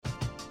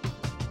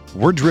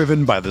We're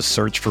driven by the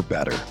search for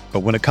better. But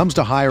when it comes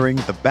to hiring,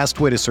 the best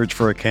way to search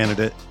for a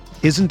candidate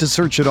isn't to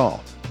search at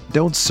all.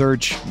 Don't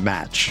search,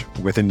 match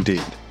with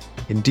Indeed.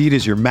 Indeed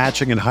is your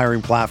matching and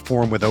hiring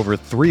platform with over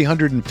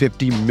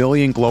 350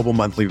 million global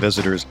monthly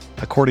visitors,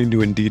 according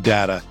to Indeed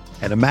data,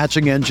 and a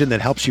matching engine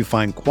that helps you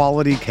find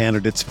quality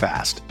candidates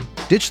fast.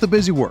 Ditch the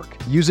busy work.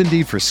 Use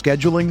Indeed for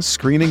scheduling,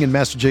 screening, and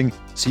messaging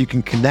so you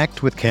can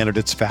connect with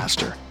candidates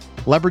faster.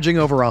 Leveraging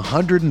over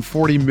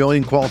 140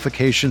 million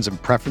qualifications and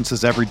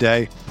preferences every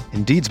day,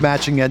 Indeed's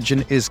matching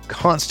engine is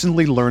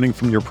constantly learning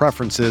from your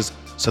preferences,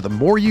 so the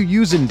more you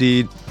use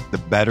Indeed, the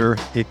better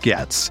it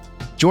gets.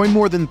 Join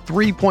more than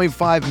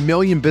 3.5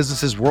 million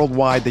businesses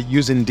worldwide that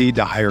use Indeed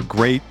to hire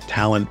great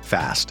talent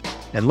fast.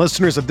 And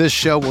listeners of this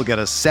show will get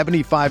a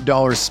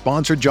 $75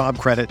 sponsored job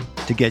credit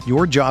to get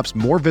your jobs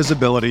more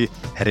visibility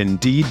at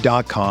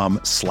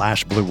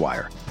Indeed.com/Blue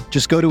Wire.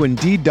 Just go to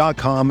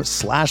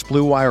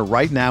Indeed.com/Blue Wire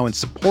right now and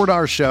support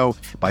our show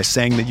by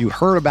saying that you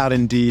heard about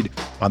Indeed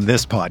on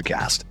this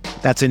podcast.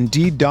 That's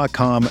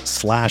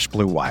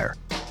Indeed.com/Blue Wire.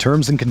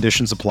 Terms and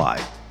conditions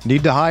apply.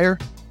 Need to hire?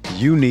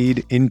 You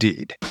need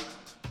Indeed.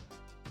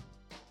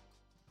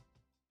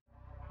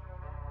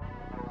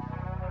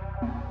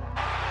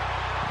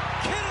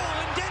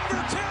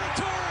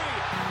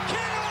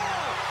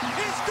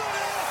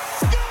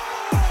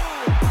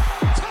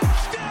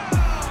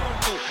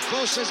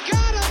 Has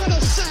got him, it'll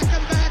sack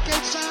him back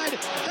inside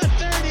the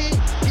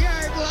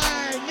 30-yard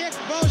line. Nick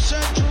Bosa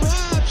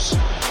drops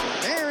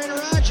Aaron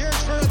Rodgers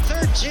for a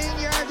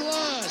 13-yard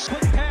loss.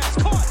 Quick pass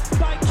caught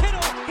by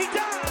Kittle. He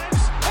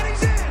dives, and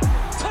he's in.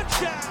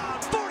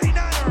 Touchdown,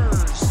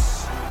 49ers.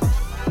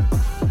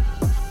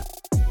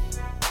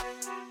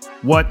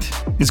 What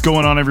is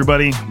going on,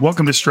 everybody?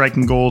 Welcome to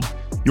Striking Gold,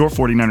 your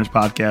 49ers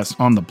podcast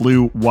on the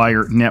Blue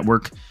Wire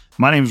Network.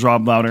 My name is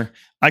Rob Louder.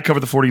 I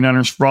cover the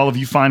 49ers for all of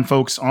you fine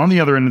folks on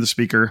the other end of the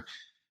speaker.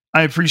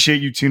 I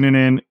appreciate you tuning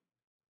in,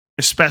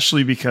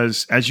 especially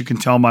because, as you can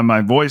tell by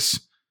my voice,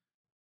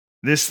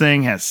 this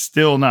thing has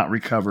still not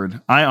recovered.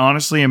 I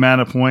honestly am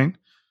at a point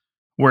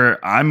where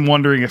I'm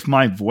wondering if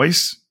my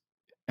voice,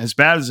 as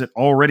bad as it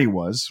already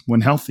was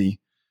when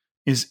healthy,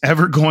 is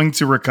ever going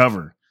to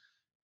recover.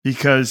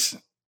 Because,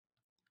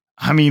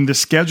 I mean, the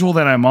schedule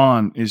that I'm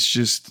on is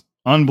just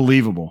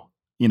unbelievable.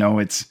 You know,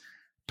 it's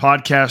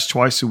podcast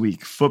twice a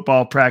week,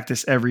 football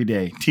practice every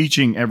day,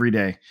 teaching every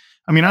day.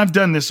 I mean, I've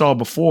done this all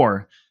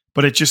before,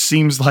 but it just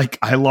seems like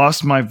I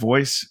lost my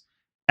voice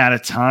at a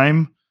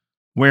time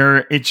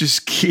where it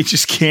just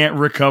can't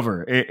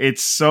recover.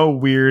 It's so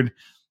weird.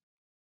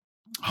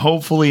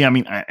 Hopefully, I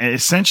mean,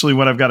 essentially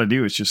what I've got to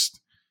do is just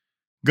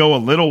go a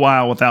little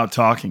while without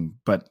talking.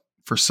 But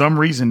for some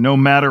reason, no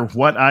matter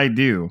what I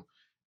do,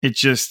 it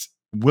just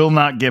will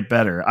not get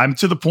better. I'm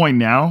to the point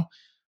now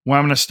where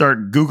I'm going to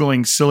start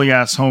Googling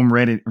silly-ass home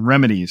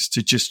remedies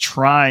to just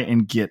try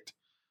and get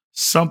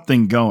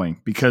something going,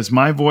 because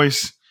my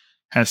voice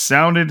has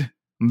sounded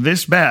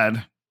this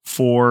bad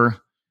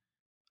for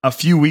a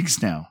few weeks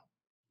now,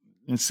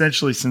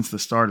 essentially since the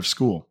start of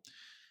school.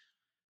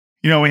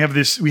 You know, we have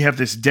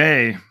this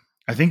day,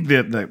 I think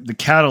the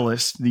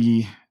catalyst,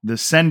 the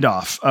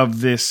send-off of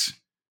this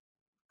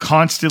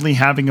constantly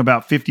having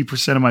about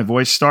 50% of my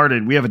voice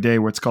started. We have a day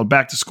where it's called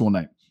Back to School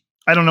Night.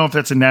 I don't know if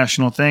that's a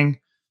national thing.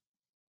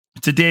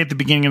 It's a day at the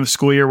beginning of the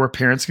school year where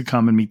parents can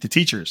come and meet the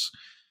teachers.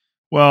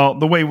 Well,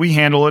 the way we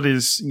handle it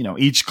is, you know,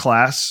 each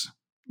class,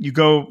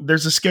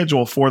 there's a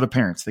schedule for the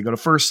parents. They go to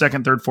first,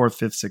 second, third, fourth,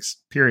 fifth, sixth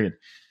period.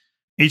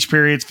 Each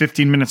period's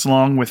 15 minutes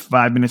long with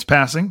 5 minutes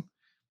passing.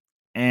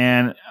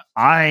 And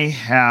I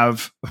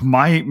have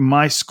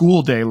my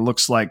school day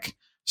looks like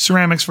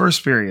ceramics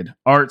first period,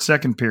 art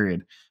second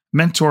period,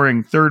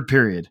 mentoring third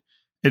period,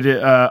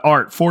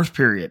 art fourth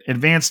period,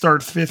 advanced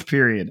art fifth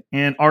period,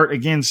 and art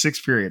again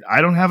sixth period.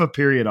 I don't have a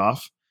period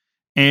off.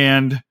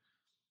 And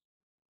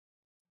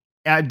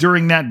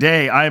during that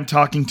day, I am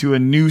talking to a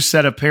new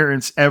set of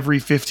parents every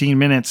 15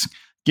 minutes,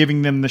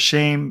 giving them the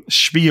same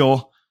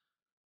spiel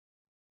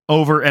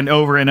over and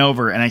over and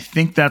over. And I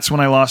think that's when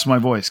I lost my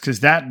voice,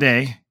 because that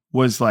day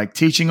was like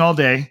teaching all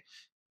day,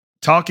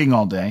 talking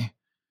all day,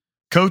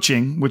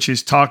 coaching, which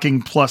is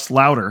talking plus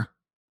louder,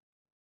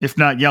 if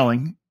not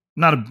yelling.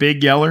 Not a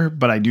big yeller,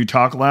 but I do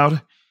talk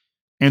loud.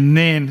 And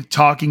then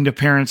talking to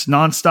parents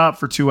nonstop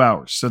for 2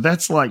 hours. So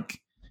that's like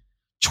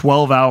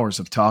 12 hours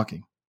of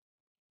talking.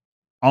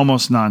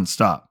 Almost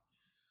nonstop.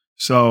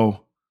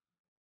 So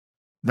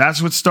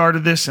that's what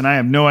started this, and I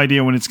have no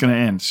idea when it's going to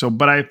end. So,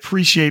 but I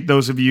appreciate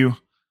those of you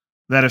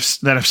that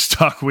have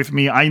stuck with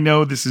me. I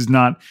know this is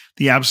not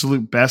the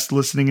absolute best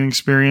listening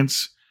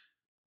experience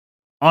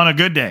on a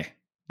good day,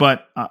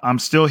 but I'm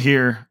still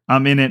here.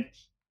 I'm in it.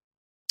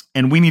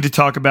 And we need to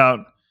talk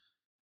about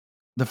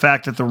the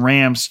fact that the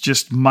Rams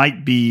just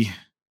might be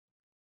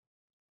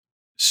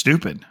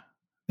stupid.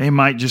 They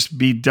might just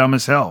be dumb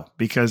as hell,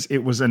 because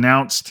it was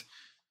announced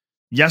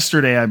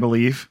yesterday, I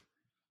believe,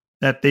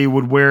 that they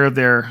would wear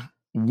their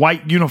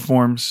white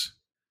uniforms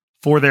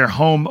for their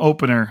home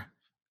opener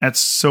at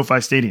SoFi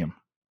Stadium.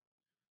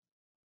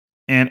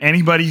 And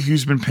anybody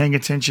who's been paying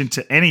attention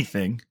to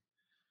anything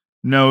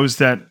knows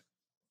that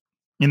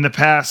in the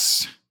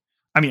past,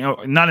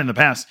 not in the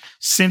past,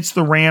 since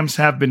the Rams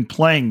have been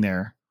playing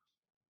there,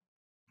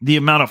 the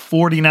amount of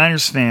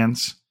 49ers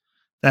fans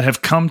that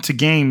have come to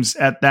games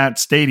at that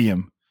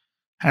stadium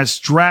has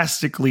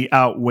drastically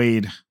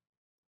outweighed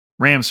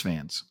Rams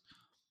fans.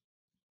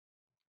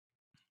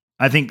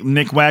 I think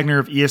Nick Wagner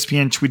of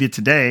ESPN tweeted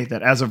today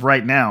that as of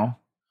right now,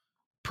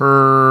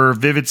 per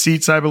Vivid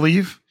Seats, I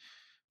believe,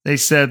 they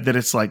said that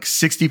it's like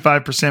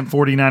 65%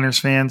 49ers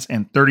fans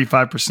and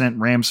 35%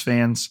 Rams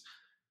fans.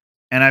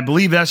 And I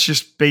believe that's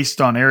just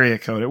based on area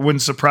code. It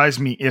wouldn't surprise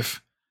me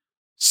if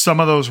some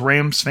of those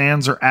Rams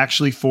fans are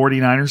actually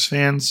 49ers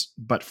fans,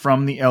 but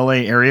from the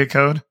LA area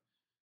code,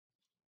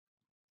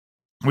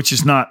 which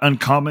is not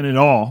uncommon at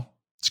all.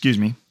 Excuse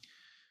me.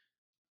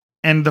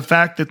 And the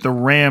fact that the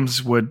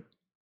Rams would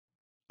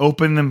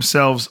open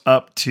themselves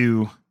up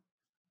to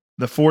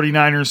the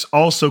 49ers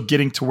also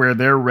getting to wear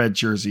their red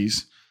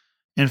jerseys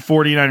and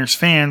 49ers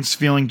fans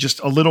feeling just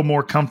a little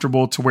more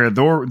comfortable to wear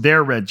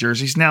their red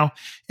jerseys. Now,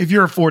 if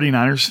you're a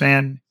 49ers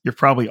fan, you're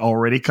probably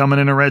already coming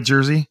in a red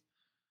jersey.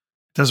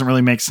 It doesn't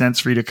really make sense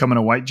for you to come in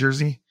a white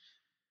jersey.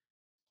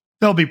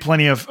 There'll be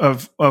plenty of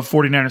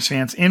 49ers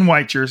fans in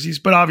white jerseys,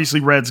 but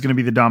obviously red's going to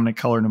be the dominant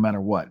color no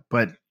matter what.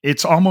 But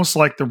it's almost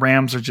like the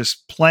Rams are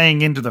just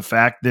playing into the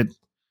fact that,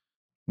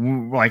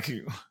 like,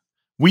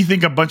 we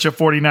think a bunch of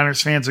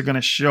 49ers fans are going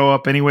to show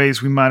up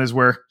anyways. We might as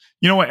well.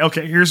 You know what?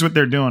 Okay, here's what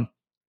they're doing.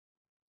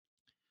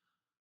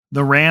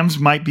 The Rams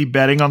might be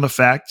betting on the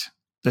fact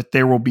that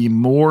there will be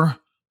more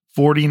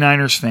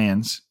 49ers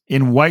fans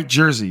in white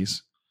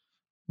jerseys,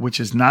 which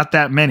is not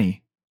that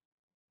many,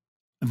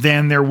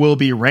 than there will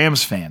be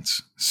Rams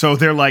fans. So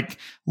they're like,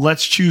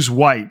 let's choose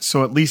white.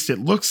 So at least it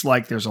looks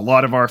like there's a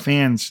lot of our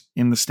fans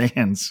in the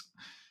stands.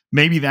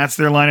 Maybe that's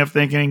their line of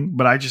thinking,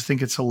 but I just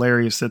think it's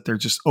hilarious that they're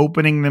just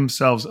opening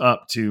themselves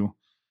up to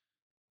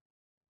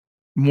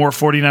more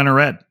 49er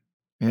red.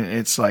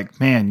 It's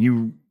like, man,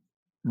 you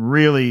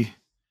really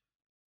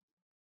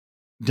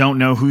don't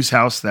know whose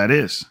house that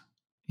is.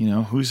 You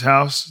know, whose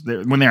house?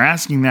 When they're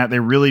asking that, they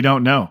really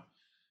don't know.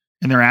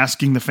 And they're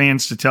asking the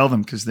fans to tell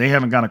them because they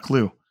haven't got a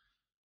clue.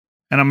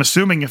 And I'm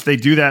assuming if they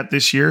do that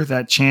this year,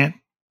 that chant,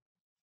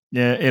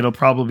 yeah, it'll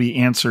probably be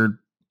answered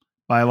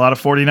by a lot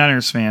of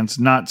 49ers fans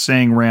not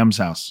saying Rams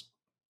house.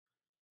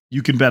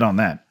 You can bet on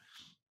that.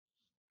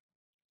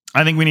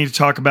 I think we need to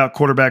talk about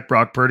quarterback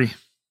Brock Purdy.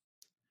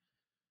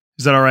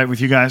 Is that all right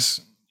with you guys?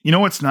 You know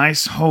what's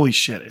nice? Holy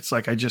shit. It's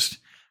like I just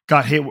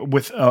got hit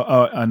with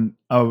an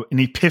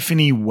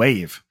epiphany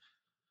wave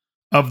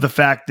of the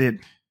fact that,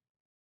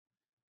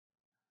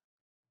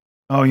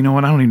 oh, you know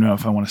what? I don't even know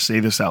if I want to say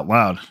this out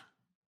loud.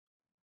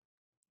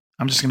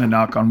 I'm just going to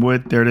knock on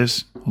wood. There it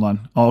is. Hold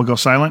on. I'll go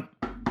silent.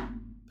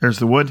 There's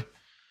the wood.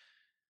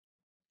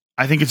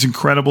 I think it's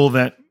incredible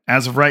that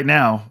as of right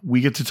now, we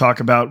get to talk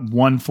about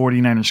one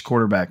 49ers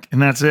quarterback, and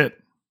that's it.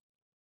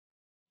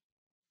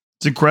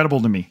 It's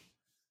incredible to me.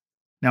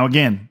 Now,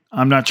 again,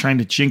 I'm not trying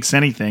to jinx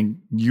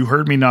anything. You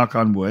heard me knock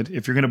on wood.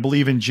 If you're going to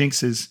believe in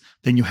jinxes,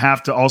 then you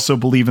have to also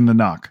believe in the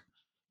knock.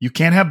 You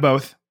can't have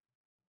both.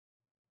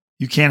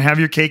 You can't have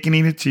your cake and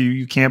eat it too.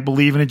 You can't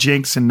believe in a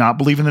jinx and not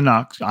believe in the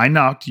knock. I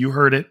knocked. You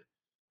heard it.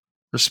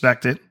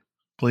 Respect it,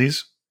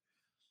 please.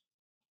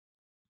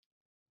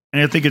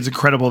 And I think it's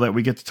incredible that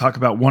we get to talk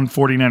about one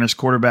 49ers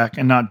quarterback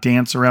and not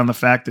dance around the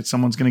fact that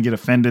someone's going to get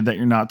offended that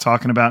you're not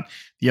talking about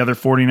the other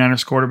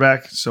 49ers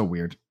quarterback. So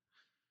weird.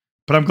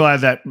 But I'm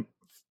glad that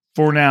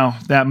for now,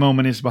 that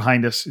moment is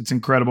behind us. It's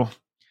incredible.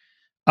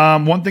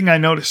 One thing I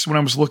noticed when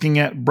I was looking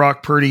at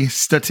Brock Purdy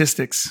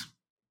statistics,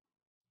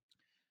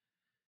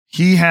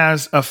 he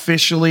has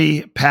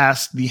officially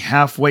passed the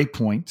halfway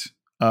point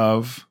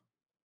of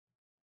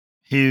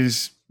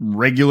his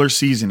regular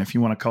season, if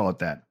you want to call it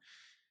that.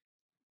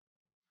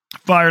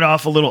 Fired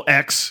off a little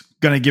X,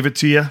 going to give it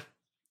to you.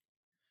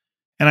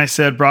 And I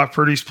said Brock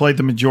Purdy's played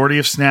the majority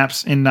of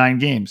snaps in 9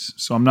 games.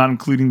 So I'm not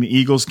including the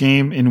Eagles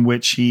game in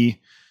which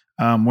he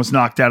was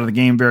knocked out of the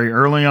game very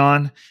early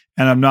on.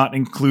 And I'm not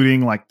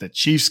including like the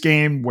Chiefs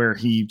game where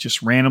he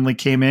just randomly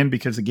came in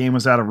because the game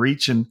was out of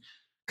reach and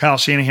Kyle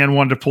Shanahan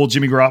wanted to pull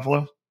Jimmy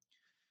Garoppolo.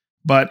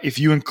 But if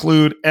you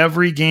include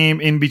every game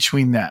in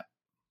between that,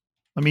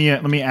 let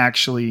me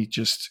actually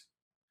just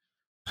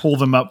pull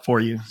them up for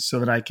you so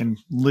that I can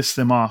list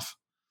them off.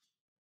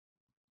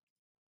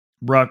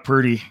 Brock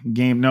Purdy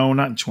game, no,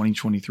 not in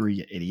 2023,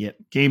 you idiot.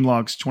 Game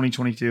logs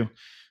 2022.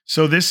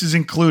 So this is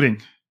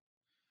including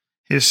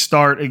his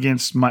start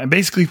against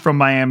basically from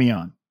Miami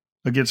on,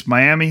 against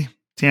Miami,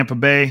 Tampa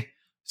Bay,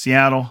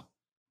 Seattle,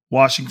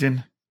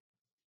 Washington,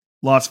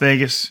 Las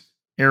Vegas,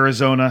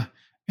 Arizona,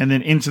 and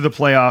then into the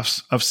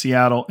playoffs of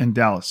Seattle and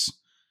Dallas.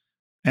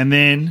 And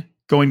then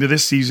going to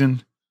this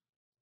season,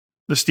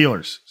 the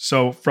Steelers.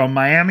 So from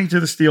Miami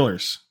to the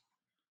Steelers,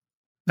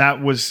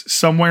 that was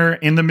somewhere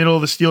in the middle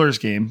of the Steelers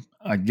game.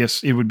 I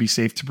guess it would be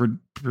safe to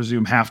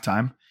presume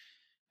halftime.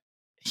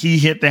 He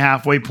hit the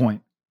halfway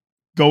point,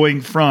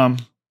 going from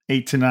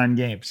 8 to 9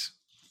 games.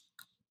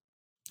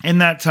 In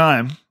that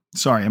time,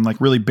 sorry, I'm like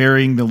really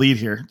burying the lead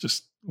here,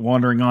 just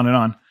wandering on and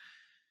on.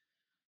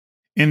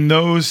 In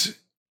those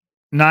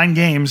 9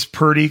 games,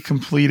 Purdy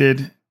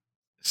completed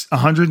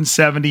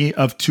 170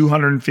 of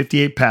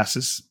 258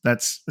 passes.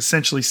 That's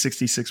essentially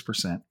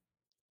 66%.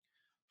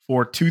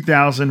 For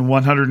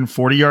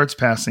 2,140 yards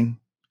passing,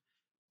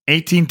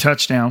 18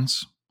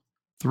 touchdowns,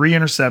 3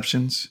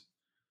 interceptions,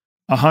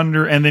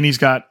 100, and then he's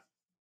got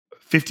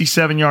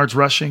 57 yards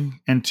rushing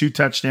and 2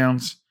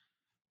 touchdowns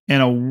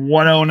and a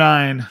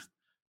 109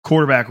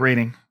 quarterback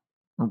rating,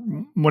 or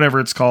whatever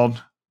it's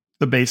called,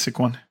 the basic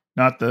one,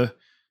 not the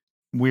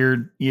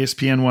weird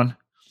ESPN one.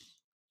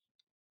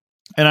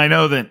 And I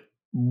know that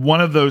one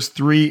of those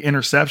 3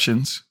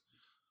 interceptions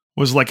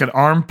was like an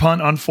arm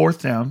punt on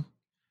 4th down,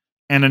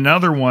 and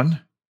another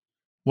one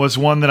was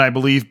one that I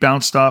believe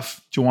bounced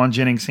off Juwan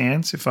Jennings'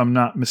 hands, if I'm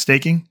not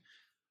mistaken.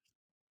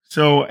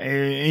 So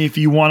if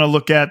you want to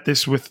look at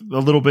this with a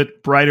little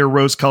bit brighter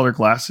rose-colored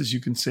glasses, you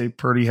can say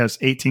Purdy has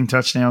 18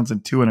 touchdowns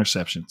and 2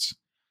 interceptions.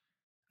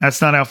 That's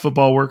not how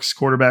football works.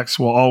 Quarterbacks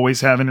will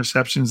always have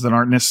interceptions that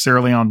aren't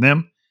necessarily on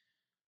them.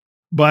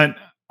 But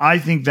I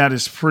think that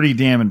is pretty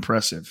damn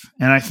impressive.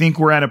 And I think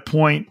we're at a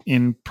point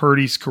in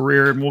Purdy's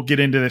career, and we'll get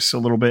into this in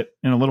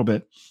a little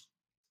bit,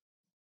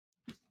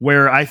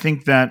 where I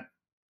think that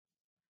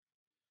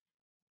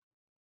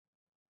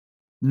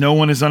no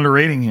one is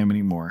underrating him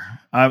anymore.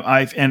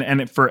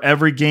 And for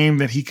every game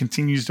that he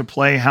continues to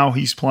play, how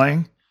he's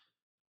playing.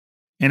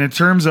 And in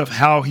terms of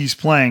how he's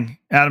playing,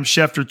 Adam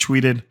Schefter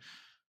tweeted,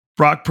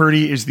 Brock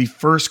Purdy is the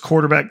first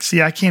quarterback.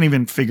 See, I can't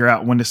even figure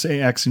out when to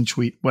say X and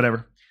tweet,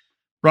 whatever.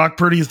 Brock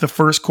Purdy is the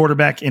first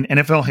quarterback in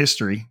NFL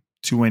history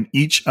to win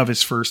each of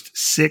his first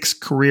 6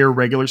 career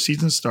regular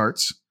season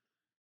starts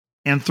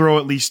and throw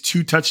at least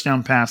 2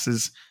 touchdown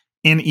passes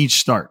in each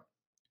start.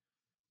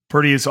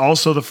 Purdy is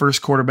also the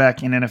first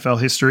quarterback in NFL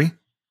history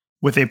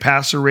with a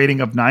passer rating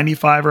of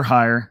 95 or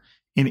higher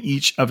in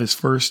each of his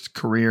first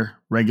career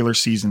regular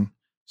season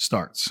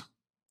starts.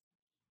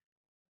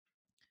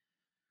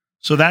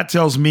 So that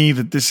tells me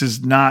that this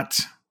is not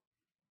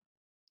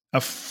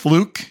a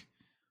fluke.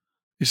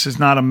 This is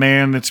not a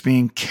man that's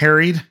being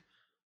carried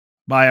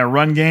by a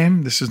run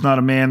game. This is not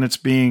a man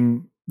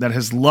that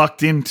has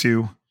lucked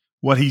into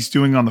what he's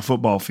doing on the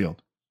football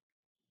field.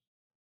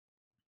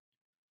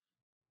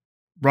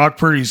 Brock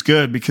Purdy's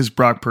good because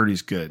Brock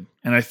Purdy's good.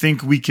 And I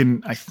think we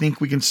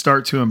can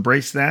start to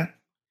embrace that.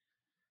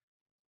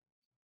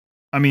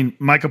 I mean,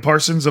 Micah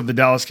Parsons of the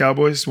Dallas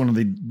Cowboys, one of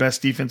the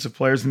best defensive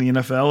players in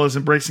the NFL, is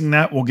embracing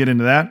that. We'll get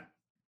into that.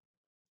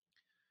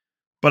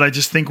 But I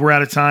just think we're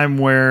at a time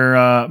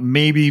where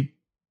maybe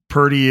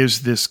Purdy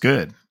is this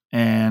good.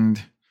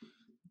 And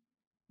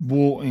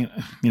we'll, I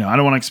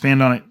don't want to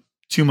expand on it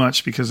too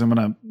much because I'm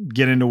going to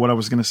get into what I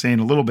was going to say in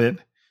a little bit.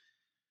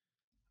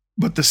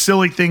 But the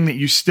silly thing that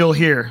you still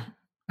hear,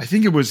 I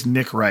think it was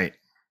Nick Wright,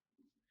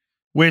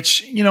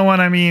 which, you know what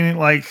I mean?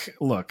 Like,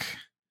 look,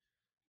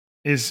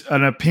 is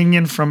an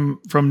opinion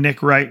from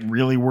Nick Wright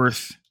really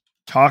worth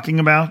talking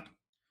about?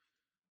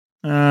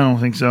 I don't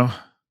think so.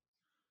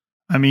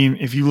 I mean,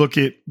 if you look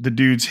at the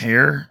dude's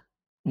hair,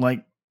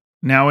 like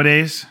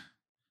nowadays,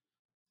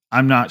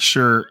 I'm not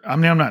sure. I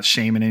mean, I'm not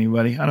shaming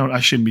anybody. I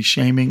shouldn't be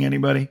shaming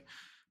anybody.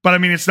 But I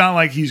mean, it's not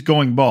like he's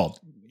going bald.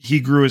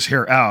 He grew his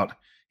hair out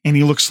and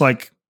he looks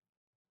like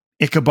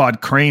Ichabod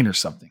Crane or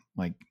something.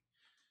 Like,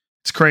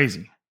 it's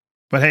crazy.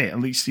 But hey, at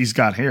least he's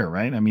got hair,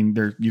 right? I mean,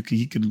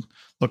 he could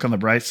look on the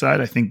bright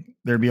side. I think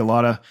there'd be a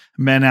lot of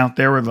men out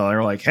there where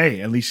they're like, hey,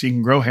 at least he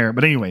can grow hair.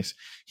 But anyways,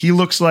 he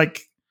looks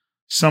like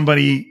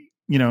somebody,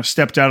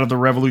 stepped out of the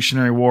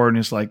Revolutionary War and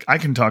is like, I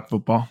can talk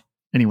football.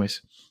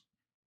 Anyways,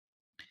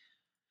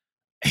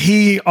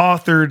 he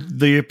authored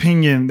the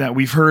opinion that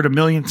we've heard a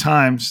million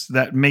times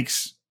that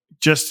makes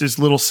just as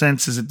little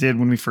sense as it did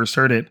when we first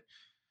heard it.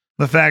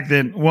 The fact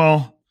that,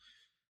 well,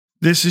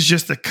 this is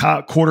just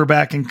a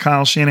quarterback in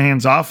Kyle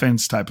Shanahan's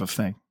offense type of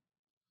thing.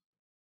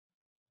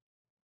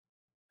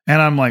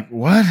 And I'm like,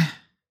 what?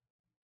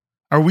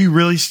 Are we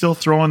really still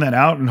throwing that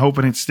out and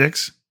hoping it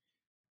sticks?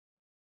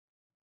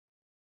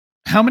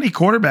 How many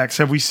quarterbacks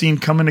have we seen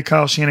come into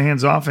Kyle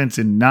Shanahan's offense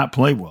and not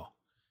play well?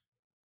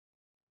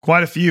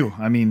 Quite a few.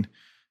 I mean,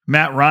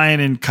 Matt Ryan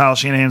in Kyle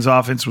Shanahan's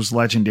offense was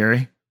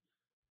legendary.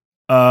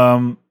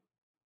 RG3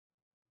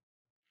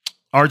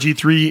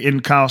 in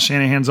Kyle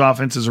Shanahan's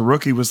offense as a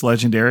rookie was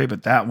legendary,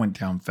 but that went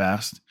down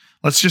fast.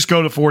 Let's just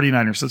go to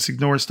 49ers. Let's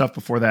ignore stuff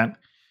before that.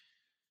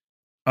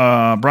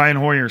 Brian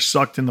Hoyer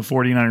sucked in the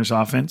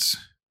 49ers offense.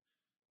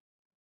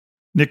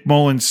 Nick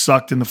Mullins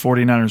sucked in the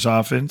 49ers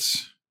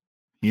offense.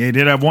 Yeah, he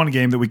did have one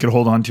game that we could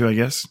hold on to, I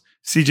guess.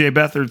 CJ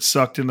Beathard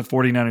sucked in the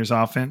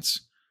 49ers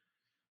offense.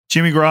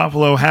 Jimmy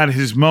Garoppolo had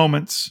his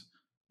moments,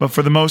 but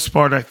for the most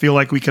part, I feel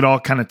like we could all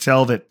kind of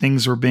tell that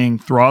things were being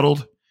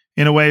throttled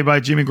in a way by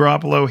Jimmy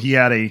Garoppolo. He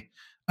had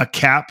a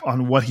cap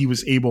on what he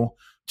was able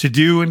to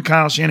do in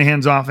Kyle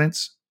Shanahan's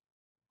offense.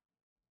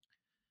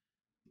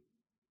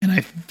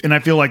 And I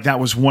feel like that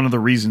was one of the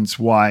reasons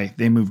why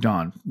they moved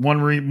on.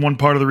 One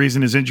part of the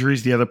reason is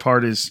injuries. The other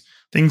part is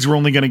things were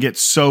only going to get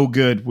so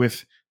good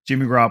with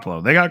Jimmy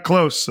Garoppolo. They got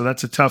close, so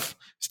that's a tough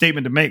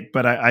statement to make,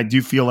 but I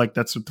do feel like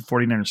that's what the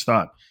 49ers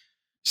thought.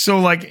 So,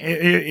 like,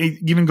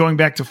 even going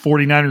back to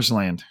 49ers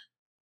land,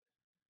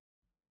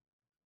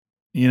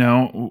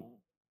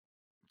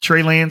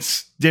 Trey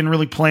Lance didn't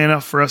really play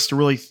enough for us to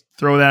really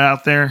throw that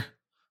out there,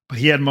 but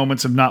he had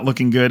moments of not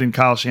looking good in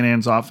Kyle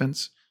Shanahan's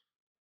offense.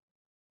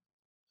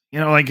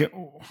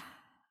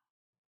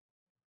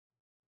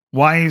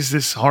 Why is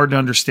this hard to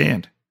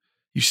understand?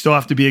 You still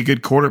have to be a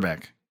good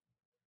quarterback.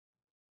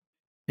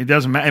 It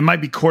doesn't matter. It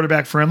might be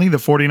quarterback friendly. The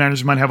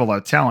 49ers might have a lot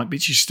of talent,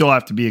 but you still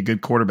have to be a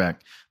good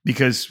quarterback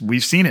because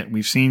we've seen it.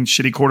 We've seen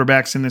shitty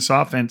quarterbacks in this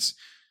offense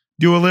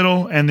do a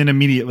little and then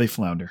immediately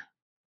flounder.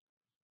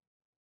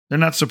 They're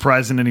not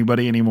surprising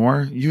anybody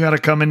anymore. You got to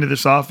come into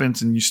this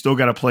offense and you still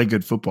got to play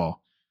good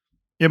football.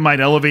 It might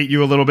elevate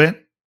you a little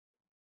bit.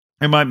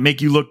 It might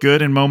make you look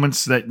good in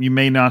moments that you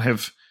may not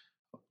have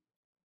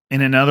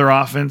in another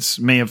offense,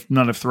 may have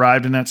not have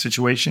thrived in that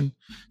situation,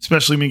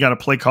 especially when you got a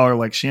play caller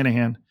like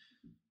Shanahan.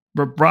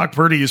 But Brock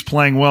Purdy is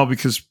playing well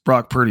because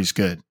Brock Purdy's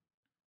good.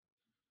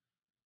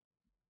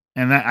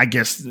 And that, I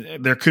guess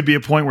there could be a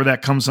point where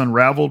that comes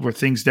unraveled, where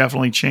things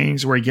definitely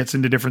change, where he gets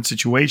into different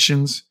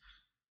situations.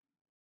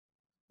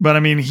 But, I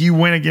mean, he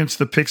went against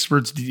the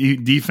Pittsburgh's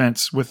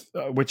defense,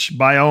 which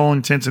by all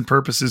intents and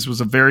purposes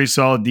was a very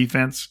solid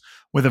defense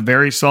with a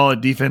very solid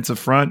defensive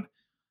front.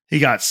 He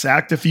got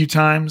sacked a few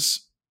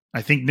times.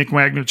 I think Nick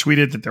Wagner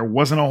tweeted that there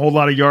wasn't a whole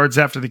lot of yards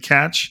after the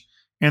catch,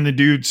 and the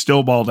dude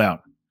still balled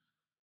out.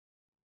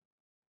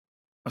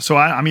 So,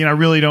 I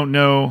really don't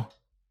know.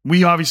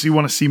 We obviously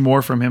want to see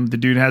more from him. The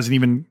dude hasn't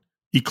even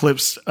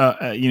eclipsed,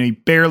 he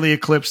barely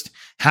eclipsed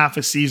half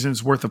a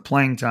season's worth of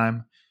playing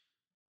time.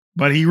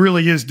 But he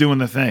really is doing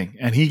the thing.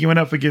 And he went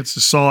up against a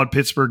solid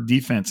Pittsburgh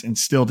defense and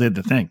still did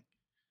the thing.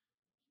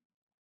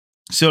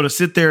 So to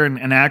sit there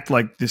and act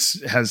like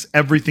this has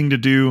everything to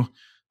do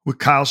with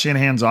Kyle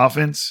Shanahan's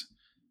offense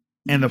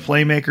and the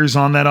playmakers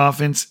on that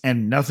offense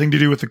and nothing to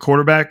do with the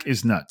quarterback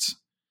is nuts.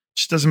 It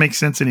just doesn't make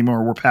sense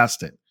anymore. We're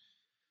past it.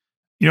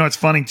 What's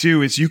funny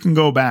too is you can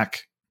go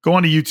back, go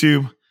onto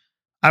YouTube.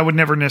 I would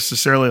never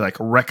necessarily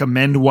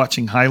recommend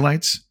watching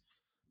highlights,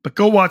 but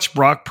go watch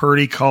Brock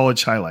Purdy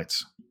college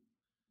highlights.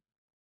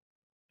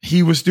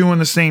 He was doing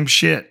the same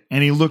shit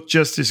and he looked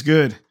just as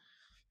good.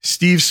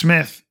 Steve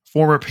Smith,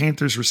 former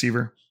Panthers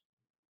receiver,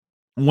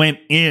 went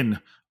in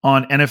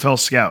on NFL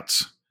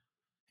scouts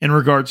in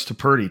regards to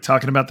Purdy,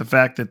 talking about the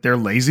fact that they're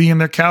lazy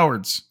and they're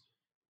cowards.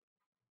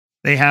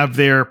 They have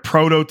their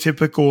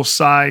prototypical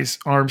size,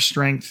 arm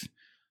strength,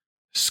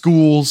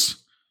 schools,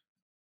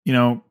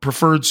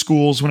 preferred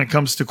schools when it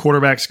comes to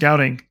quarterback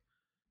scouting,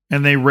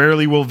 and they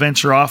rarely will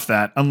venture off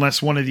that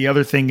unless one of the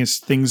other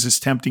things is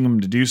tempting them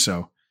to do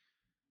so.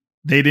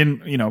 They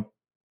didn't,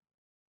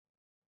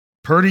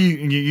 Purdy,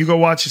 you go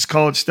watch his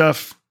college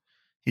stuff,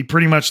 he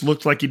pretty much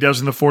looked like he does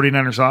in the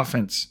 49ers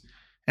offense.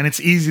 And it's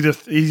easy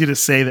to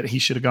say that he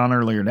should have gone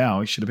earlier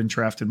now. He should have been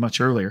drafted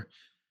much earlier.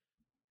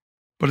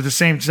 But at the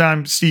same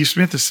time, Steve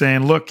Smith is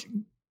saying, look,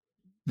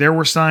 there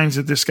were signs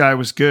that this guy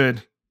was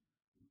good.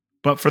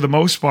 But for the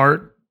most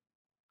part,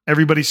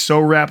 everybody's so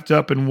wrapped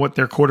up in what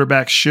their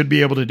quarterback should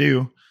be able to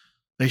do.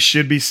 They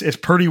should be.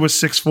 If Purdy was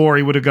 6'4",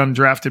 he would have gotten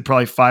drafted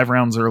probably 5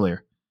 rounds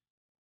earlier.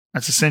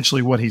 That's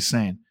essentially what he's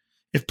saying.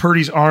 If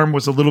Purdy's arm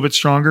was a little bit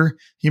stronger,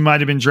 he might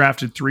have been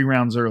drafted 3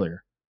 rounds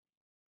earlier.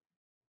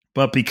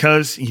 But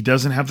because he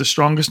doesn't have the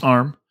strongest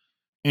arm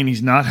and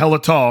he's not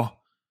hella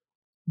tall,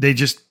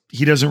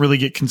 he doesn't really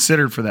get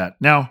considered for that.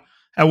 Now,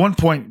 at one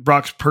point,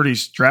 Brock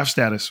Purdy's draft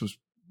status was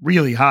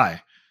really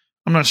high.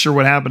 I'm not sure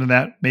what happened to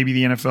that. Maybe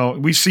the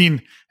NFL. We've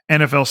seen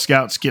NFL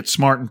scouts get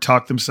smart and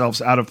talk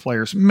themselves out of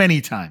players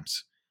many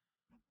times.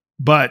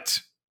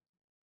 But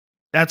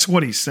that's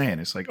what he's saying.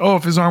 It's like,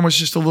 if his arm was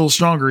just a little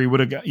stronger, he would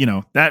have got,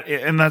 that.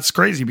 And that's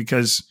crazy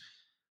because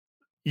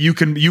you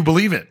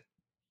believe it.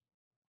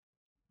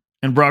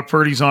 And Brock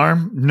Purdy's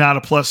arm, not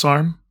a plus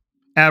arm,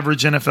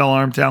 average NFL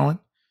arm talent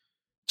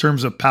in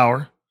terms of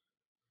power.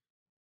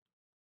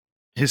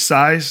 His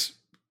size,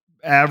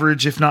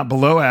 average, if not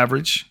below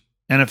average,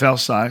 NFL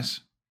size.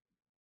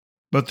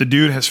 But the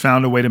dude has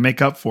found a way to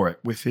make up for it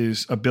with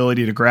his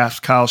ability to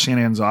grasp Kyle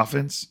Shanahan's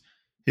offense,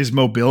 his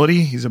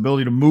mobility, his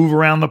ability to move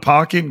around the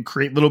pocket and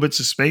create little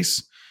bits of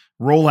space,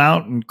 roll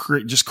out and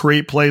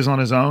create plays on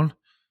his own.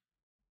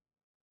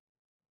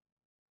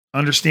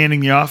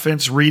 Understanding the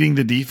offense, reading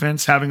the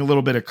defense, having a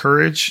little bit of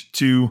courage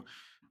to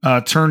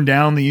turn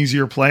down the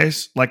easier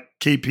plays. Like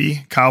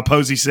Kyle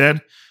Posey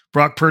said,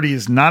 Brock Purdy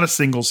is not a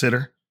singles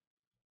hitter.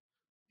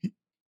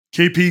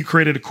 KP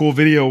created a cool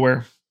video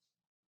where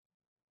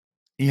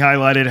he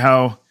highlighted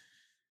how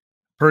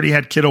Purdy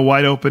had Kittle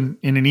wide open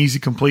in an easy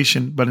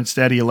completion, but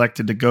instead he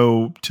elected to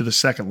go to the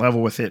second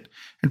level with it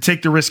and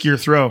take the riskier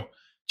throw.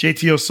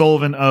 JT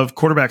O'Sullivan of the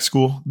quarterback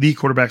school,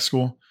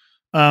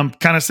 kind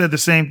of said the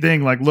same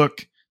thing. Like,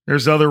 look,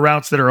 there's other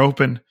routes that are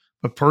open,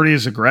 but Purdy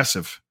is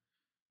aggressive.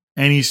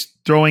 And he's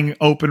throwing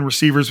open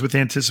receivers with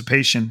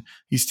anticipation.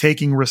 He's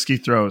taking risky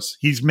throws.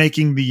 He's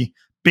making the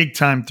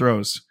big-time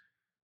throws,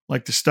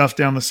 like the stuff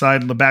down the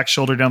side, the back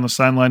shoulder down the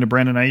sideline to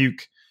Brandon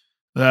Ayuk,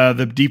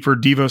 the deeper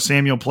Devo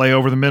Samuel play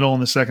over the middle in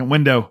the second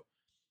window.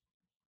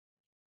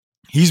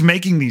 he's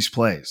making these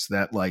plays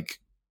that like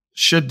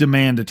should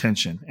demand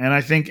attention. And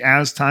I think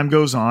as time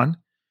goes on,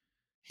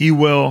 he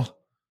will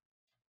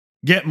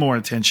get more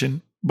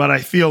attention. But I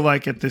feel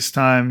like at this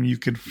time, you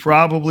could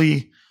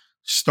probably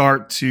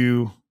start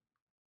to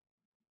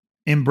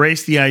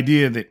embrace the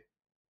idea that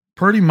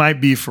Purdy might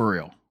be for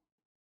real,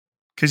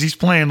 because he's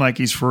playing like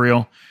he's for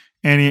real,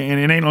 and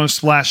it ain't no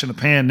splash in the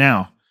pan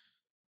now,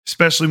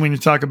 especially when you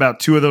talk about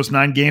 2 of those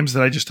 9 games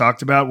that I just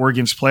talked about were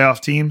against playoff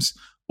teams.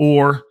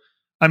 Or,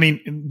 I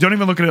mean, don't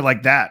even look at it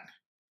like that.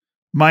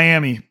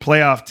 Miami,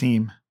 playoff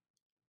team.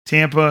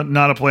 Tampa,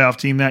 not a playoff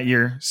team that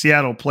year.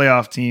 Seattle,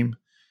 playoff team.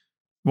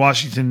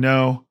 Washington,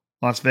 no.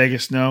 Las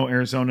Vegas, no.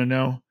 Arizona,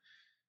 no.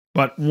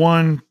 But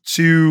 1,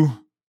 2,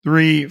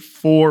 3,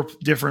 4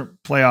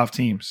 different playoff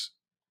teams.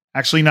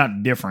 Actually,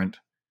 not different,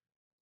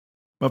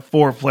 but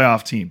 4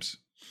 playoff teams.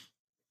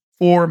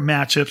 4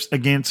 matchups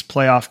against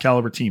playoff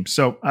caliber teams.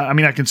 So, I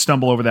mean, I can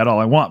stumble over that all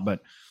I want,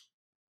 but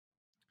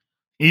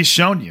he's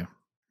shown you.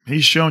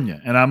 He's shown you.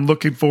 And I'm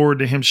looking forward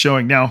to him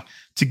showing. Now,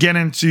 to get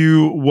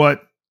into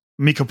what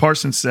Micah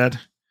Parsons said,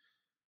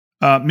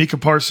 Micah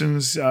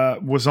Parsons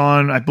was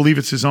on, I believe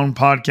it's his own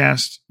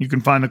podcast. You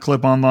can find the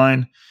clip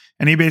online.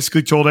 And he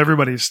basically told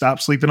everybody to stop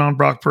sleeping on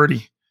Brock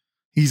Purdy.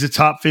 He's a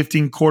top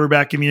 15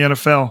 quarterback in the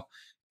NFL.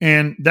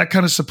 And that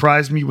kind of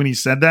surprised me when he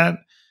said that.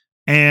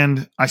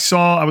 And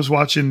I was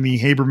watching the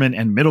Haberman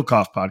and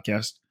Middlecoff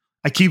podcast.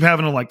 I keep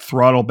having to like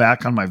throttle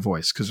back on my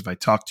voice because if I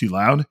talk too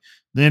loud,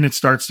 then it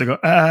starts to go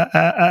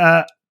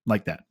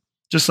like that.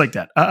 Just like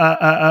that.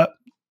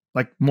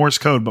 Like Morse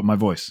code, but my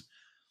voice.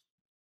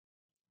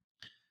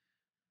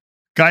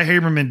 Guy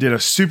Haberman did a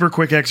super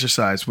quick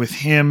exercise with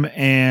him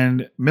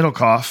and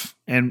Middlecoff.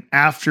 And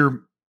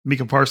after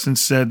Micah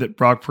Parsons said that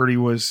Brock Purdy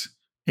was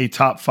a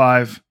top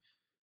 5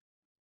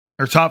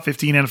 or top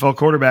 15 NFL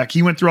quarterback,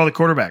 he went through all the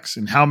quarterbacks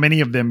and how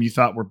many of them you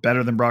thought were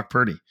better than Brock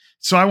Purdy.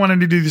 So I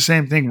wanted to do the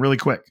same thing really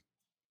quick.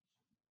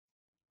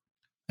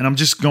 And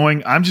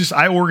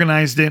I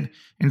organized it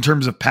in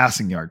terms of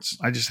passing yards.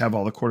 I just have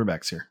all the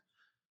quarterbacks here.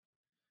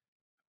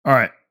 All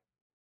right.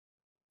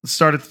 Let's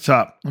start at the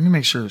top. Let me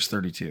make sure it's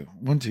 32.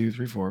 1, 2,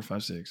 3, 4,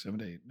 5, 6,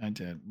 7, 8, 9,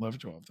 10, 11,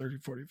 12, 13,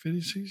 14,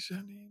 15, 16,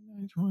 17,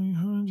 19, 20,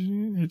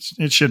 100.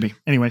 It should be.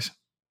 Anyways.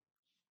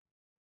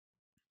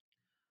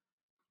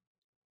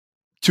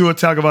 Tua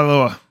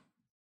Tagovailoa.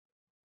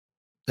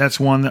 That's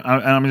one that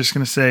I'm just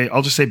going to say,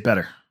 I'll just say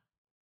better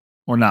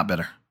or not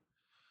better.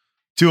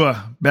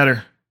 Tua,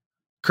 better.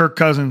 Kirk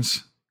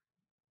Cousins.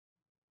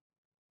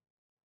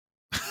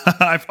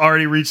 I've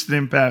already reached an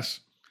impasse.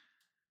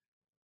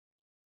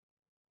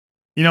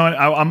 You know what?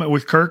 I'm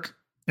with Kirk.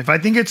 If I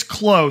think it's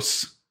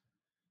close,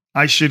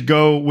 I should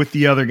go with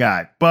the other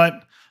guy.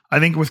 But I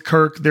think with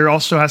Kirk, there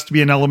also has to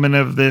be an element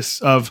of this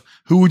of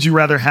who would you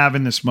rather have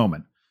in this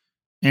moment?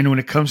 And when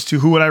it comes to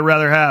who would I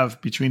rather have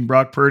between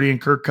Brock Purdy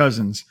and Kirk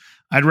Cousins,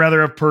 I'd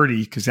rather have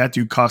Purdy because that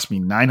dude cost me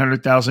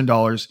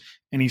 $900,000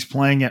 and he's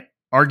playing at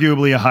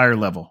arguably a higher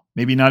level.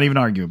 Maybe not even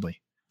arguably.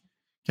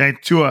 Okay,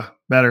 Tua,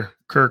 better.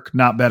 Kirk,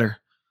 not better.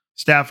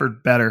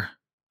 Stafford, better.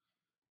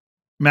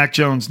 Mac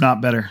Jones,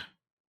 not better.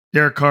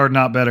 Derek Carr,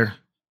 not better.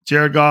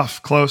 Jared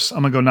Goff, close.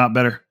 I'm going to go not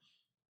better.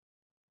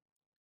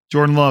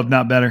 Jordan Love,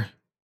 not better.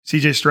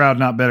 CJ Stroud,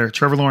 not better.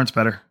 Trevor Lawrence,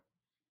 better.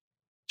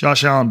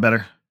 Josh Allen,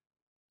 better.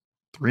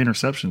 3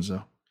 interceptions,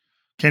 though.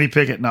 Kenny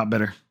Pickett, not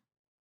better.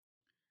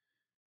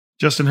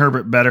 Justin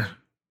Herbert, better.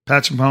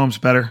 Patrick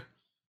Mahomes, better.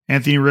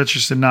 Anthony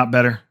Richardson, not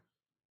better.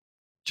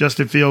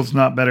 Justin Fields,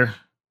 not better.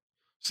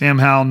 Sam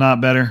Howell,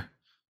 not better.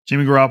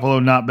 Jimmy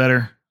Garoppolo, not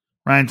better.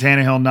 Ryan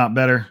Tannehill, not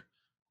better.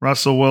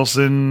 Russell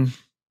Wilson,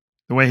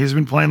 the way he's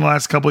been playing the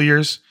last couple of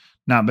years,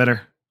 not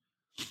better.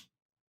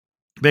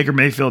 Baker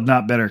Mayfield,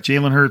 not better.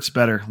 Jalen Hurts,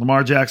 better.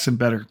 Lamar Jackson,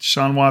 better.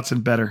 Deshaun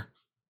Watson, better.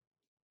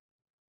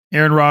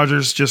 Aaron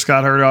Rodgers just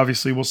got hurt,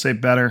 obviously. We'll say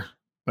better.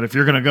 But if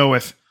you're going to go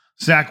with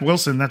Zach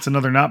Wilson, that's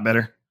another not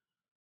better.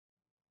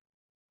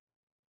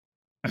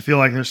 I feel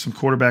like there's some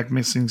quarterback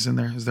missings in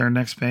there. Is there a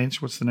next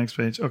page? What's the next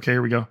page? Okay,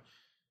 here we go.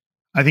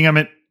 I think I'm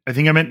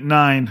at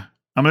 9.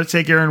 I'm going to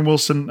take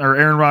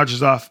Aaron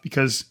Rodgers off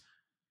because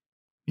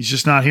he's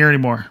just not here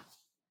anymore.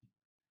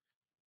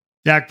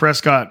 Dak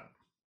Prescott.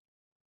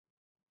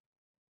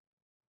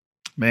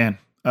 Man.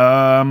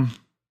 I'll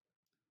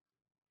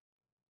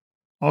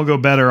go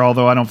better,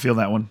 although I don't feel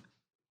that one.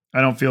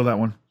 I'm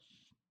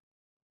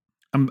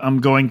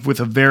going with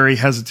a very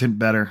hesitant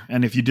better.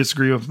 And if you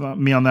disagree with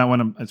me on that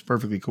one, it's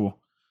perfectly cool.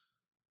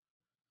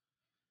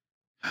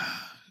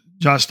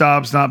 Josh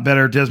Dobbs, not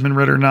better. Desmond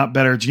Ridder, not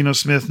better. Geno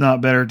Smith,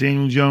 not better.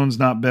 Daniel Jones,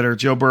 not better.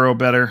 Joe Burrow,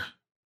 better.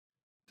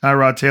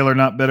 Tyrod Taylor,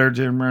 not better.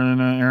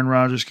 Aaron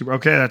Rodgers.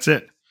 Okay, that's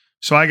it.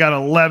 So I got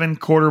 11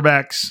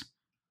 quarterbacks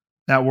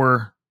that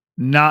were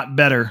not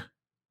better,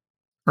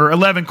 or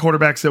 11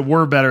 quarterbacks that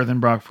were better than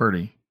Brock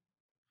Purdy.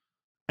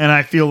 And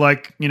I feel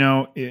like,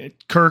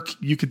 Kirk,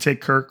 you could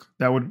take Kirk.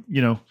 That would,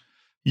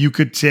 you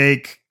could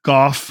take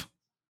Goff.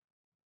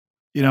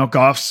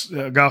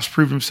 Goff's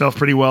proved himself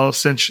pretty well,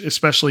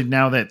 especially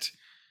now that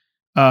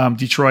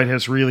Detroit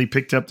has really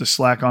picked up the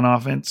slack on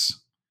offense.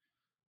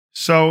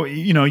 So,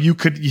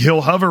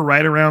 he'll hover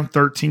right around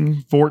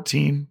 13,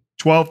 14,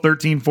 12,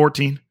 13,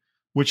 14,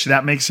 which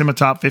that makes him a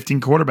top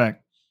 15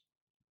 quarterback.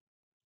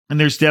 And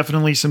there's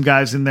definitely some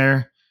guys in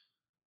there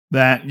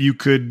that you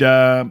could,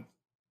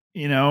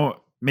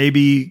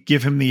 maybe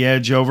give him the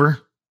edge over.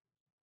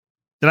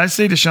 Did I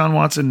say Deshaun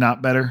Watson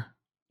not better?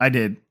 I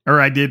did.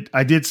 I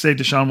did say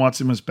Deshaun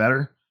Watson was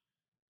better.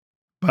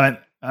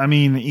 But, I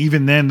mean,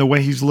 even then, the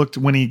way he's looked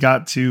when he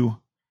got to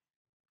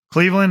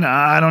Cleveland,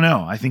 I don't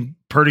know. I think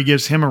Purdy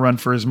gives him a run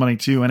for his money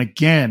too. And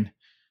again,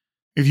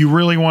 if you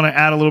really want to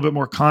add a little bit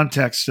more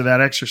context to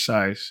that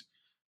exercise,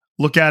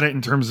 look at it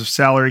in terms of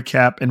salary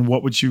cap and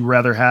what would you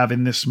rather have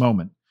in this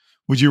moment?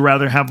 Would you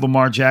rather have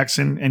Lamar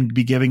Jackson and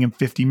be giving him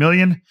 $50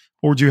 million,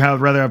 or would you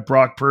rather have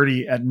Brock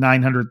Purdy at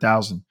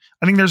 $900,000?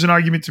 I think there's an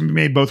argument to be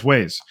made both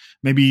ways.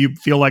 Maybe you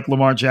feel like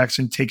Lamar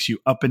Jackson takes you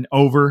up and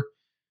over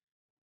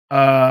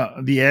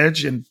the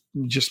edge and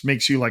just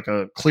makes you like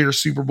a clear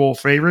Super Bowl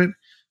favorite.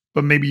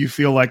 But maybe you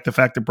feel like the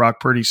fact that Brock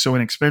Purdy's so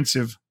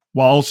inexpensive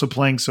while also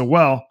playing so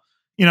well,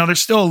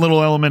 there's still a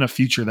little element of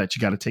future that you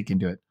got to take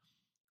into it.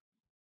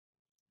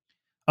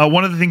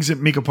 One of the things that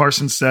Micah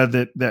Parsons said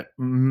that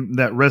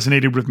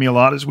resonated with me a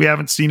lot is we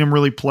haven't seen him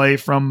really play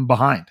from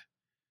behind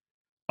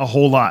a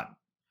whole lot.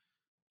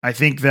 I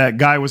think that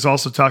guy was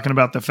also talking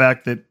about the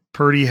fact that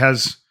Purdy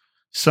has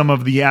some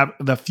of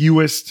the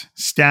fewest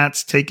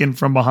stats taken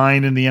from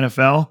behind in the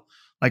NFL,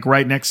 like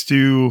right next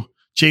to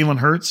Jalen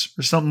Hurts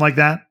or something like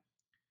that.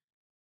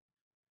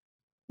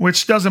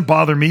 Which doesn't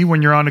bother me.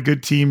 When you're on a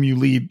good team, you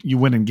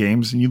win in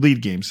games and you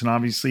lead games. And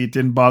obviously it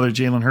didn't bother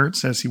Jalen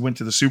Hurts as he went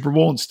to the Super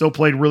Bowl and still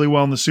played really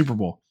well in the Super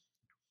Bowl.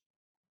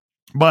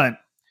 But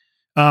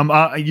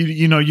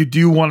you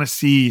do want to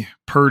see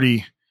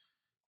Purdy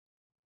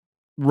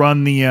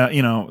run the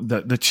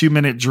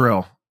 2-minute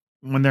drill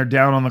when they're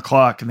down on the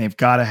clock and they've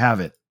got to have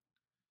it.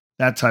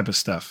 That type of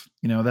stuff.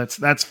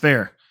 That's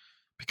fair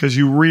because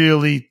you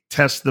really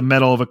test the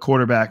mettle of a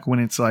quarterback when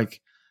it's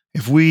like,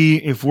 if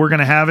we're going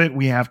to have it,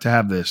 we have to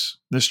have this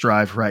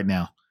drive right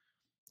now.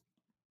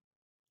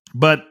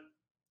 But,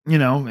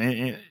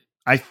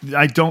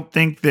 I don't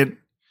think that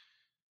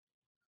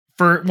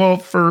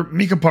for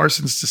Micah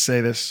Parsons to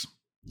say this,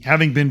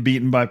 having been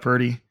beaten by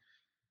Purdy,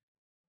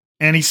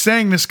 and he's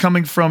saying this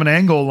coming from an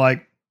angle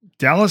like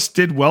Dallas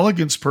did well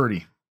against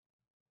Purdy.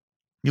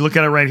 You look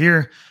at it right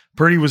here.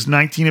 Purdy was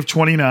 19 of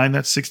 29.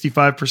 That's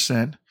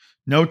 65%.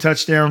 No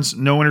touchdowns,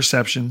 no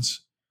interceptions.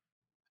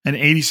 An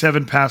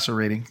 87 passer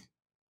rating.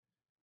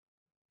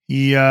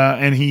 He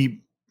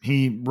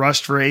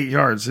rushed for 8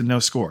 yards and no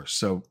scores.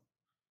 So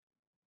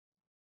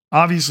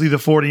obviously the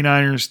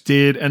 49ers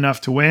did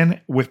enough to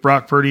win with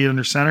Brock Purdy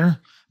under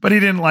center, but he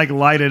didn't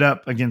light it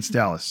up against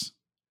Dallas.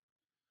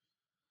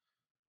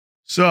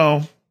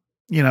 So,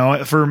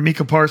 for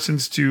Micah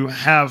Parsons to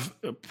have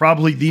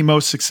probably the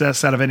most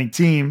success out of any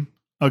team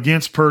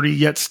against Purdy,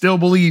 yet still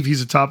believe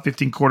he's a top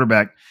 15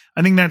 quarterback,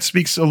 I think that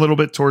speaks a little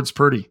bit towards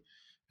Purdy.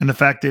 And the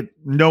fact that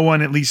no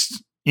one, at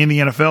least in the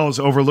NFL, is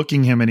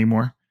overlooking him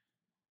anymore.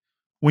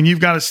 When you've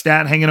got a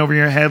stat hanging over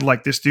your head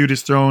like this dude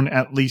has thrown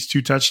at least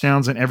 2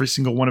 touchdowns in every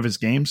single one of his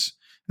games,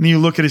 and then you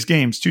look at his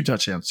games, 2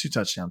 touchdowns, 2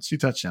 touchdowns, 2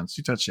 touchdowns,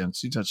 2 touchdowns,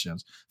 2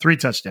 touchdowns, 3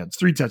 touchdowns,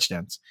 3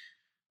 touchdowns.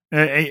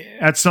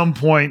 At some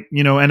point,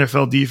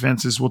 NFL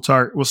defenses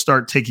will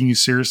start taking you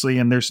seriously,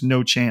 and there's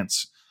no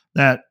chance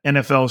that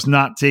NFL is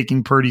not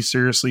taking Purdy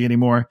seriously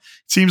anymore.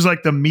 It seems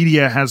like the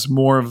media has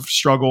more of a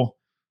struggle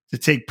to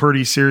take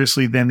Purdy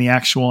seriously than the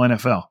actual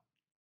NFL,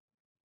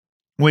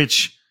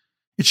 which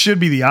it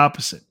should be the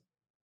opposite.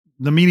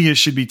 The media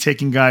should be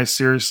taking guys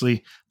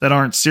seriously that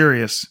aren't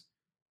serious,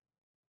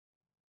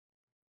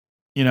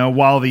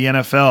 while the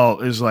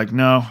NFL is like,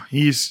 no,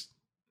 he's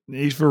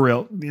for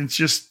real. It's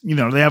just,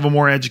 they have a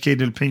more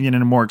educated opinion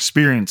and a more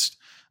experienced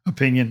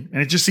opinion,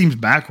 and it just seems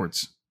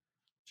backwards.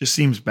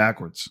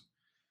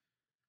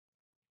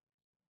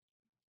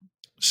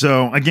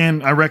 So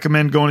again, I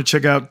recommend going to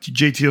check out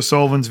JT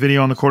O'Sullivan's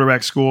video on the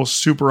quarterback school.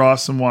 Super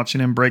awesome watching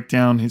him break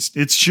down.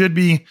 It should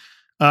be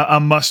a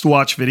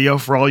must-watch video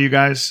for all you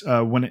guys.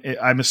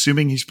 I'm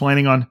assuming he's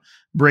planning on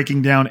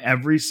breaking down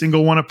every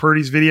single one of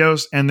Purdy's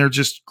videos, and they're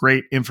just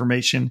great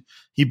information.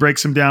 He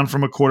breaks them down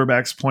from a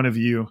quarterback's point of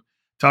view,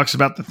 talks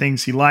about the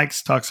things he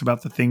likes, talks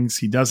about the things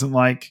he doesn't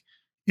like.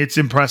 It's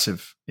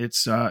impressive.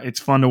 It's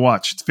fun to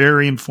watch. It's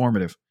very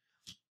informative.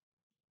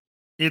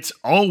 It's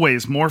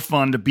always more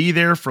fun to be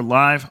there for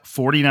live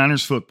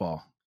 49ers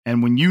football.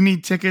 And when you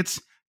need tickets,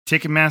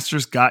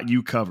 Ticketmaster's got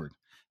you covered.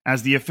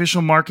 As the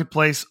official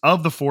marketplace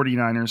of the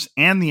 49ers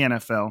and the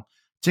NFL,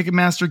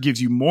 Ticketmaster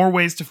gives you more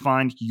ways to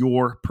find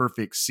your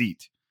perfect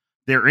seat.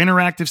 Their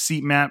interactive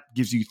seat map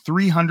gives you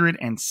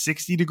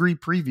 360-degree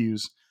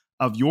previews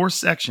of your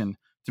section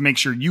to make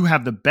sure you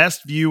have the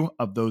best view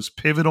of those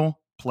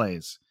pivotal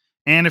plays.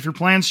 And if your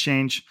plans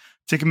change,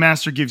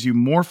 Ticketmaster gives you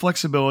more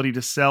flexibility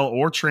to sell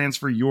or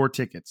transfer your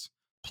tickets.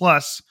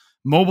 Plus,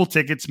 mobile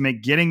tickets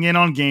make getting in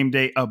on game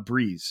day a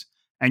breeze.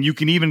 And you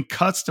can even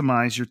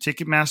customize your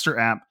Ticketmaster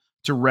app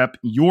to rep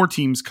your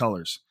team's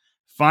colors.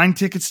 Find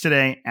tickets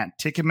today at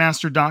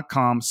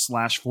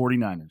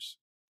Ticketmaster.com/49ers.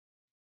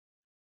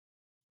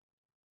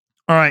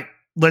 All right,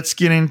 let's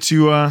get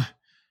into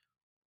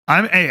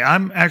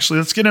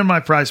let's get into my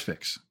prize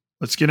picks.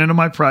 Let's get into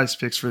my prize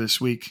picks for this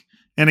week.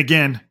 And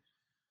again,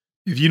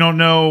 if you don't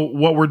know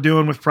what we're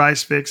doing with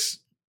prize picks,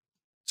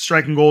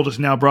 Striking Gold is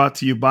now brought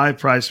to you by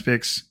Prize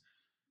Picks.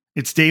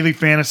 It's daily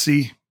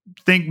fantasy.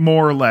 Think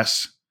more or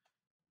less.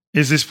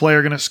 Is this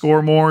player going to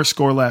score more or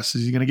score less?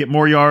 Is he going to get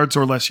more yards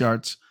or less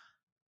yards?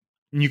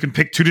 And you can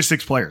pick 2 to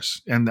 6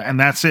 players, and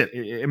that's it.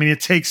 I mean,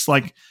 it takes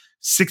like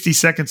 60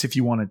 seconds if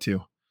you wanted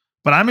to.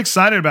 But I'm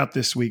excited about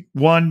this week.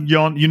 One,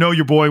 you know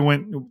your boy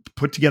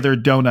put together a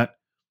donut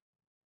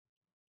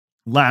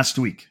last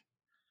week.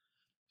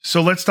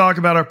 So let's talk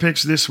about our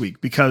picks this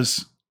week,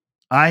 because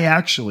I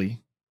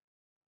actually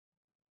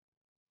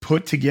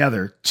put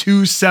together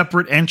 2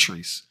 separate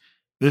entries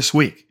this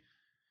week.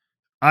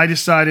 I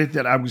decided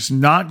that I was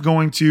not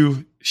going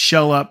to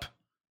shell up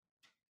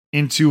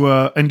into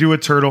a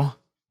turtle,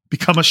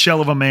 become a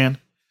shell of a man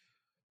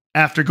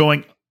after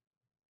going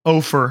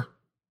over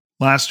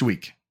last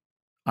week.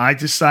 I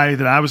decided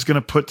that I was going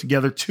to put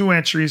together 2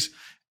 entries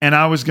and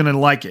I was going to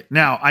like it.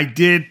 Now, I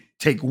did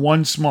take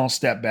one small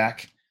step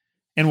back.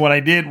 And what I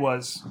did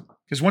was,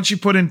 because once you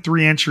put in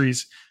 3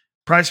 entries,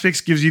 Prize Picks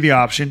gives you the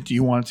option. Do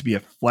you want it to be a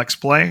flex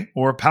play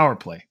or a power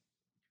play?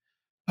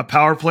 A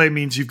power play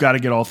means you've got to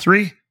get all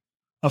 3.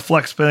 A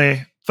flex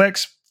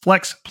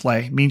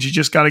play means you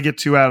just got to get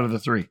 2 out of the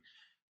 3.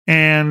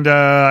 And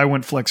I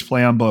went flex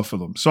play on both of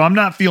them. So I'm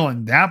not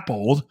feeling that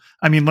bold.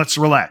 I mean, let's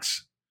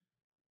relax.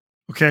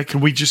 Okay, can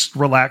we just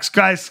relax?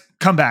 Guys,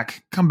 come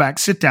back,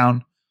 sit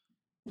down.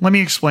 Let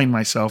me explain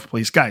myself,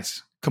 please.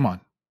 Guys, come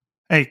on.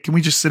 Hey, can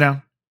we just sit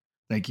down?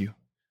 Thank you.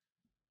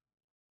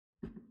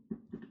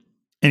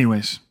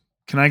 Anyways,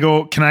 can I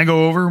go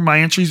over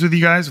my entries with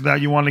you guys without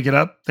you wanting to get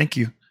up? Thank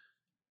you.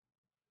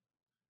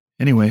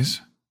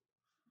 Anyways,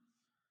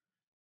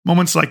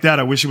 moments like that,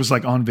 I wish it was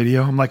like on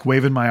video. I'm like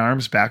waving my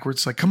arms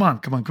backwards, like, come on,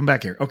 come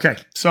back here. Okay,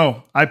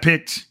 so I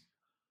picked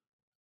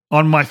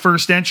on my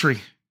first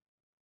entry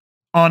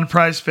on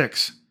Prize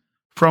Picks,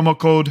 promo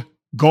code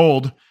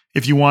GOLD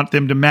if you want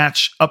them to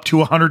match up to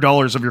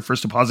 $100 of your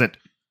first deposit.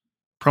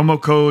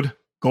 Promo code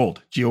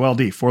GOLD, GOLD,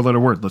 4-letter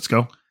word. Let's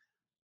go.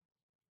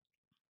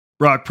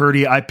 Brock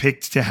Purdy, I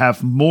picked to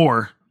have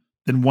more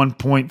than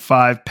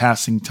 1.5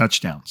 passing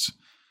touchdowns.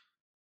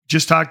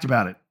 Just talked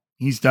about it.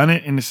 He's done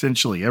it in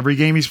essentially every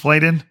game he's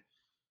played in.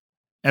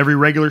 Every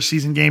regular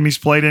season game he's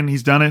played in,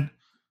 he's done it.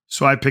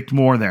 So I picked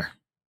more there.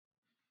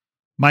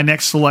 My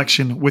next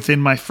selection within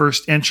my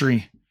first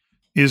entry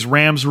is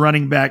Rams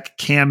running back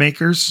Cam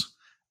Akers.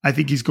 I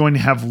think he's going to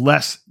have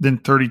less than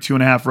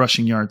 32.5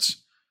 rushing yards.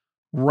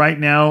 Right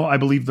now, I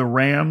believe the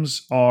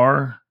Rams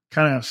are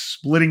kind of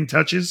splitting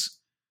touches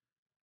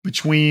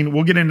between,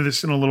 we'll get into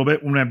this in a little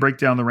bit when I break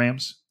down the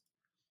Rams.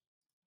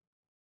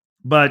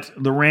 But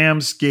the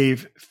Rams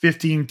gave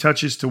 15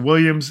 touches to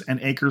Williams and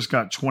Akers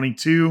got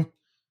 22.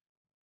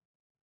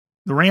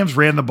 The Rams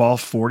ran the ball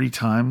 40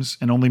 times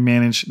and only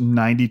managed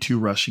 92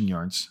 rushing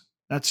yards.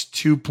 That's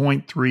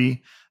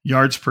 2.3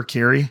 yards per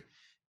carry.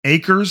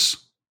 Akers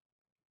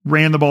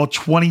ran the ball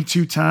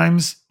 22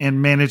 times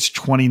and managed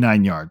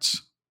 29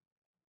 yards.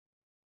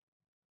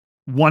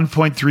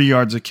 1.3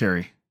 yards a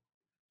carry.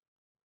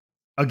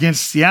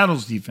 Against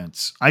Seattle's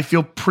defense, I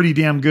feel pretty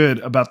damn good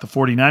about the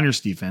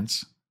 49ers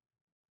defense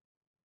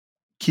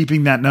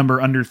keeping that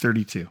number under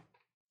 32.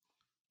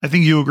 I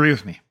think you agree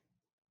with me.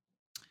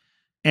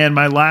 And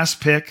my last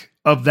pick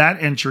of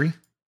that entry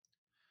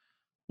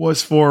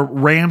was for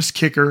Rams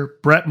kicker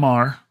Brett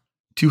Maher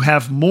to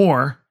have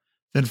more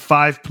than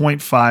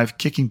 5.5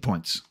 kicking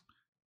points.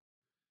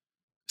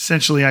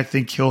 Essentially, I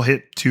think he'll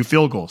hit 2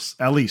 field goals,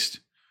 at least.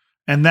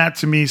 And that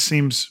to me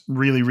seems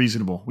really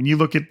reasonable. When you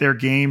look at their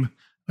game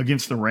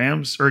against the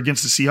Rams or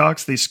against the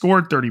Seahawks, they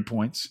scored 30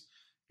 points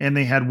and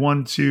they had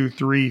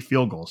 3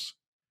 field goals.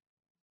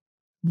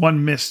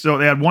 1 missed. So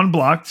they had 1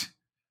 blocked,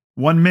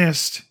 1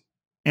 missed,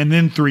 and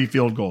then 3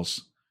 field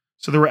goals.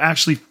 So there were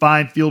actually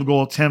 5 field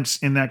goal attempts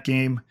in that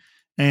game.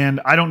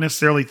 And I don't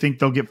necessarily think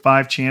they'll get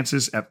 5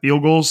 chances at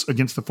field goals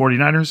against the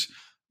 49ers,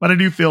 but I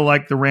do feel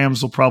like the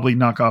Rams will probably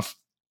knock off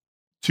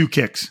 2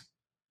 kicks.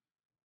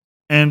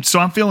 And so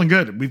I'm feeling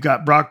good. We've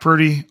got Brock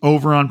Purdy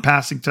over on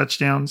passing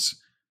touchdowns.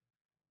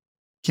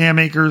 Cam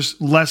Akers,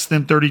 less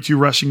than 32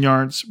 rushing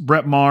yards.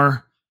 Brett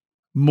Maher,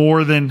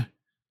 more than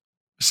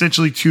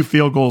essentially 2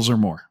 field goals or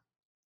more.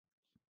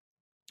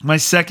 My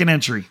second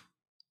entry,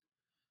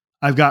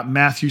 I've got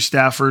Matthew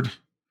Stafford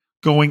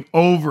going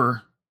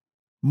over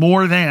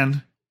more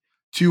than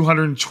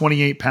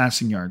 228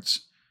 passing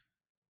yards.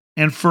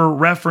 And for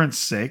reference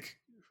sake,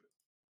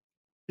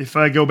 if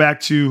I go back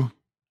to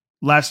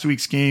last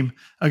week's game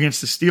against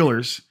the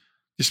Steelers,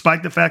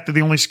 despite the fact that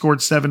they only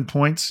scored 7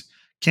 points,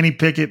 Kenny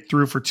Pickett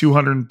threw for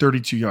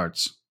 232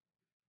 yards.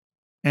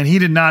 And he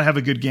did not have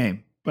a good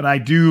game. But I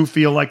do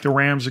feel like the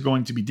Rams are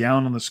going to be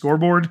down on the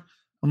scoreboard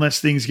unless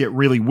things get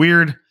really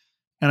weird.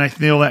 And I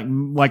feel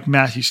like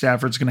Matthew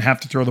Stafford's going to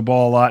have to throw the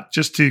ball a lot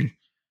just to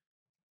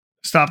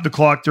stop the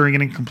clock during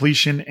an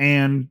incompletion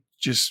and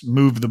just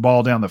move the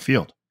ball down the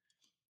field.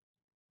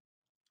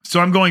 So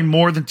I'm going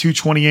more than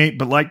 228,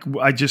 but like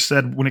I just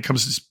said, when it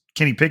comes to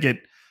Kenny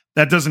Pickett,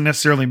 that doesn't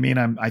necessarily mean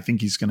I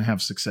think he's going to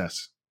have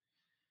success.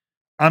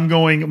 I'm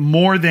going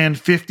more than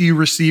 50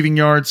 receiving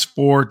yards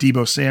for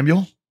Deebo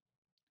Samuel.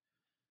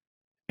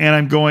 And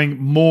I'm going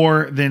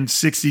more than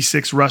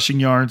 66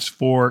 rushing yards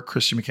for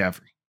Christian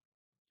McCaffrey.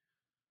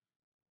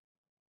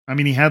 I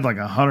mean, he had like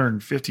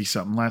 150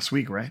 something last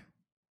week, right?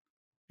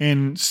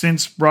 And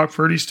since Brock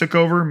Purdy's took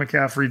over,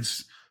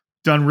 McCaffrey's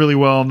done really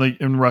well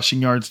in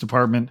rushing yards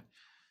department.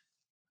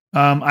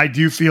 I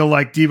do feel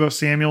like Deebo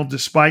Samuel,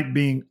 despite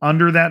being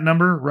under that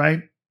number,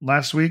 right,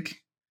 last week.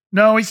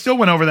 No, he still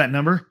went over that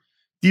number.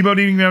 Deebo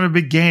didn't even have a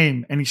big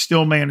game, and he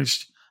still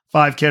managed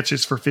 5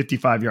 catches for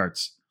 55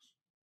 yards.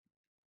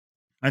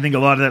 I think a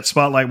lot of that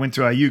spotlight went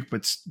to Ayuk,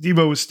 but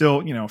Deebo was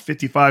still,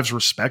 55 is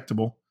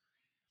respectable.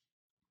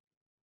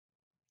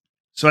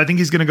 So I think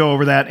he's going to go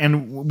over that.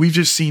 And we've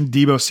just seen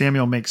Deebo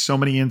Samuel make so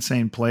many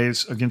insane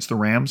plays against the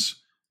Rams.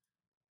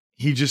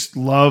 He just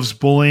loves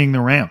bullying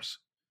the Rams.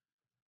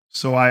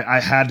 So I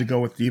had to go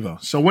with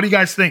Deebo. So what do you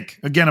guys think?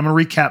 Again, I'm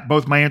going to recap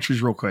both my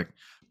entries real quick.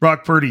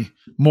 Brock Purdy,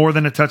 more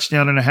than a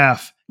touchdown and a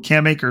half.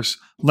 Cam Akers,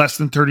 less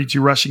than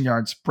 32 rushing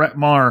yards. Brett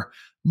Maher,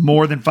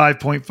 more than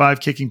 5.5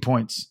 kicking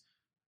points.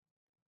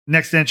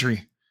 Next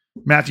entry,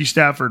 Matthew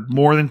Stafford,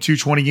 more than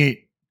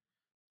 228.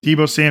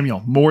 Deebo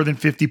Samuel, more than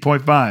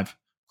 50.5.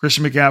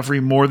 Christian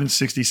McCaffrey, more than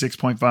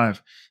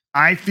 66.5.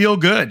 I feel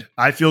good.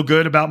 I feel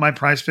good about my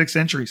Prize Picks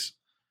entries.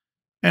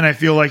 And I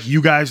feel like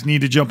you guys need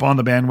to jump on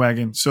the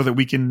bandwagon so that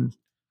we can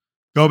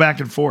go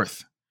back and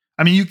forth.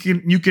 I mean,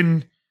 you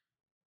can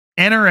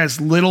enter as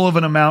little of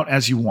an amount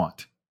as you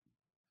want.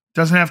 It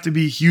doesn't have to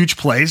be huge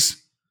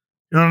plays.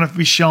 You don't have to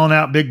be shelling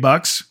out big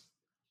bucks.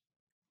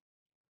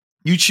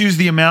 You choose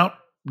the amount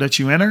that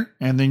you enter,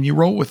 and then you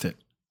roll with it.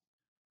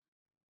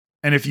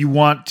 And if you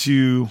want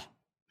to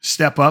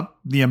step up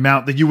the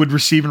amount that you would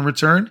receive in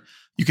return,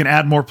 you can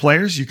add more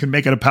players. You can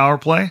make it a power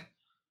play.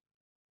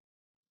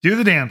 Do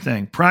the damn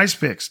thing.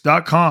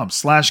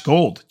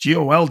 prizepicks.com/gold.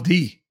 GOLD.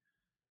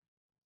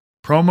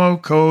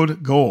 Promo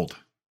code GOLD.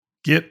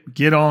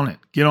 Get on it.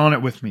 Get on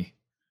it with me.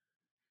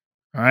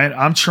 All right.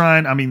 I'm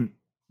trying. I mean,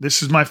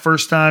 this is my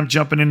first time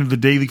jumping into the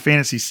daily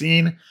fantasy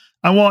scene.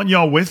 I want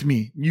y'all with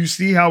me. You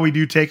see how we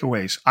do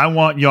takeaways. I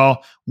want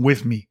y'all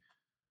with me.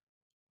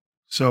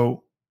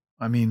 So,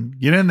 I mean,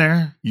 get in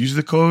there. Use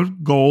the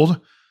code GOLD.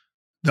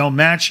 They'll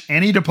match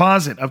any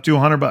deposit up to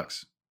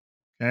 $100.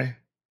 Okay.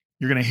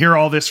 You're going to hear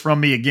all this from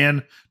me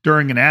again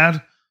during an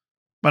ad,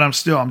 but I'm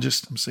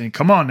saying,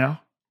 come on now.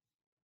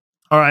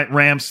 All right,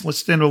 Rams. Let's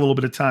spend a little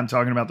bit of time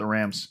talking about the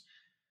Rams.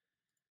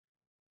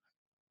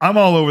 I'm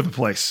all over the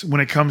place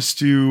when it comes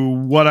to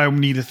what I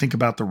need to think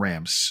about the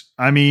Rams.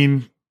 I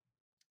mean,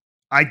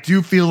 I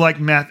do feel like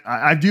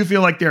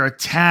they're a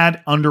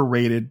tad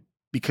underrated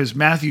because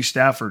Matthew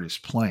Stafford is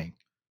playing.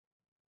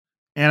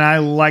 And I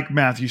like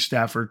Matthew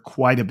Stafford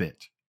quite a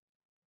bit.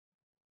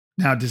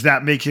 Now, does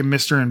that make him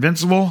Mr.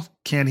 Invincible?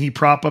 Can he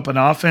prop up an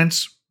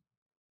offense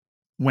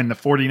when the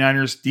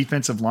 49ers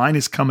defensive line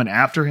is coming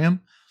after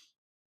him?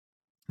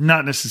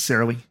 Not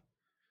necessarily.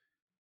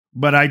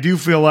 But I do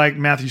feel like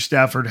Matthew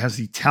Stafford has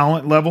the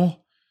talent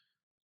level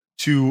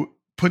to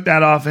put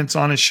that offense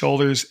on his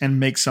shoulders and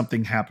make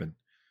something happen.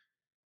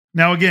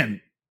 Now,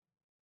 again,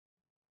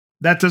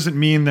 that doesn't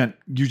mean that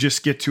you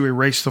just get to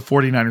erase the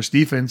 49ers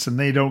defense and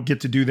they don't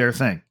get to do their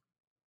thing.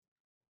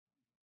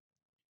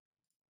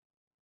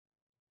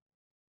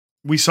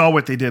 We saw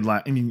what they did.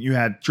 I mean, you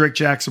had Drake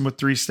Jackson with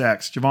 3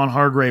 sacks, Javon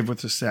Hargrave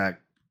with a sack,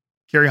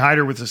 Kerry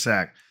Hyder with a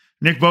sack.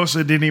 Nick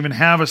Bosa didn't even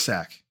have a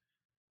sack.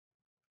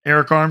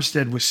 Eric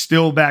Armstead was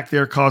still back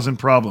there causing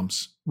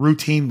problems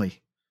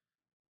routinely.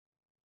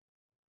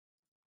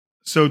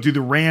 So do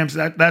the Rams,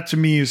 that to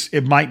me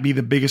it might be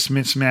the biggest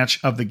mismatch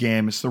of the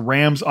game. It's the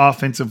Rams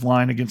offensive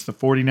line against the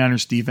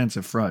 49ers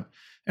defensive front.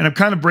 And I'm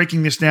kind of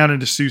breaking this down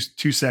into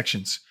 2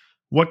 sections.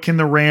 What can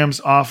the Rams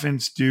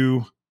offense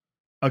do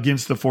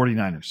against the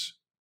 49ers?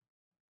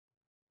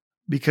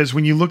 Because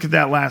when you look at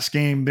that last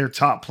game, their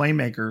top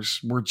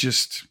playmakers were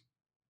just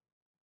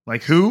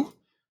like who?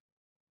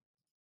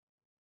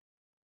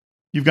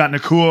 You've got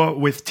Nakua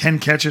with 10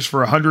 catches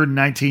for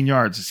 119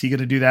 yards. Is he going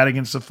to do that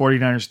against the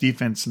 49ers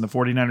defense and the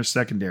 49ers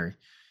secondary?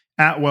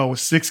 Atwell with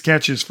 6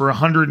 catches for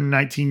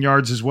 119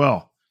 yards as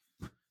well.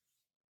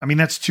 I mean,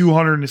 that's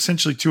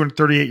essentially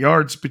 238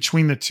 yards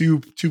between the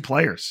two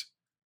players.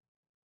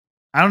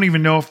 I don't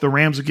even know if the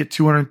Rams would get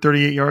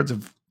 238 yards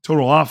of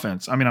total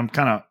offense. I mean, I'm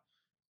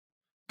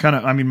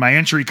my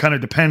entry kind of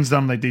depends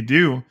on that they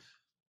do.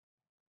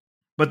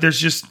 But there's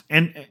just,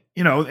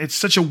 it's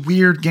such a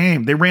weird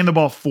game. They ran the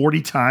ball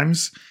 40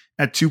 times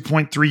at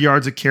 2.3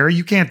 yards a carry.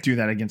 You can't do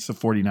that against the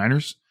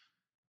 49ers.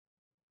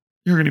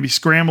 You're going to be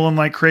scrambling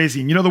like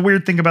crazy. And the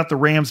weird thing about the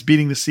Rams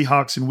beating the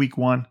Seahawks in week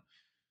 1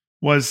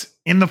 was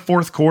in the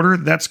fourth quarter,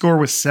 that score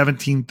was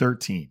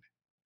 17-13.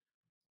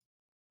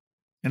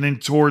 And then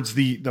towards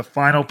the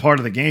final part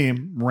of the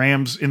game,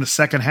 Rams in the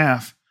second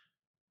half,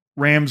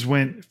 Rams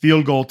went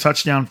field goal,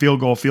 touchdown,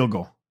 field goal, field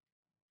goal.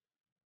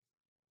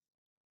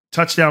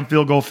 touchdown,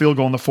 field goal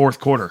in the fourth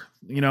quarter.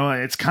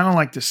 It's kind of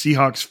like the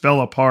Seahawks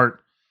fell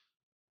apart.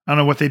 I don't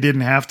know what they did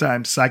in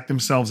halftime, psyched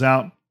themselves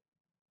out.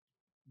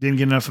 Didn't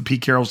get enough of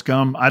Pete Carroll's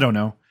gum. I don't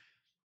know.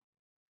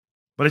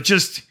 But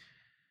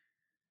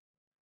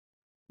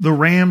the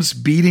Rams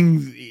beating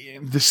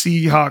the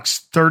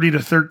Seahawks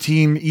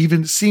 30-13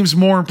 even seems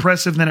more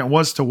impressive than it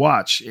was to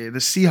watch. The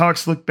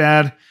Seahawks looked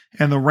bad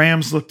and the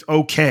Rams looked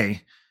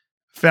okay.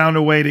 Found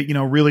a way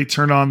to, really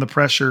turn on the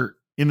pressure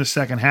in the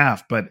second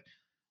half. But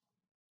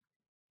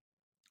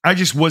I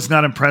just was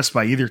not impressed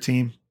by either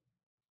team.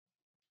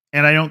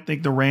 And I don't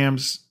think the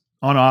Rams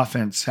on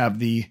offense have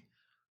the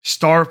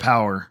star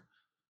power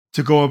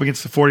to go up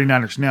against the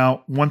 49ers.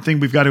 Now, one thing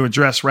we've got to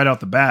address right out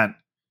the bat,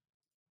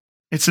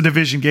 it's a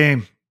division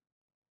game.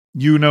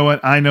 You know it.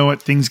 I know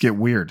it. Things get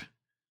weird.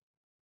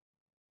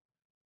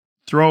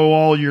 Throw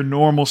all your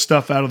normal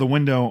stuff out of the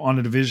window on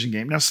a division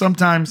game. Now,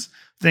 sometimes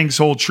things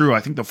hold true.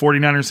 I think the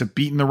 49ers have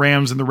beaten the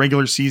Rams in the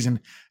regular season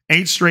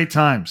 8 straight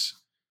times.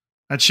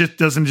 That shit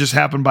doesn't just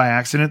happen by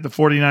accident. The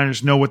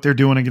 49ers know what they're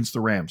doing against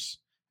the Rams.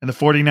 And the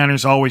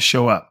 49ers always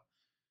show up.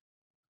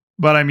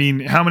 But I mean,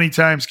 how many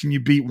times can you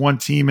beat one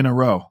team in a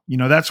row?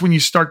 That's when you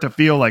start to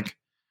feel like,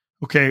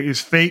 okay, is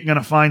fate going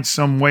to find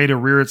some way to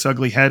rear its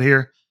ugly head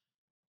here?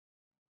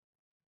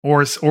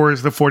 Or is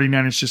the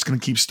 49ers just going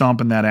to keep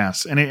stomping that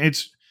ass? And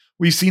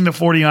we've seen the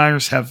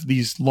 49ers have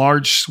these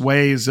large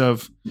sways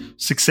of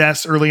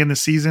success early in the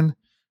season.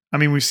 I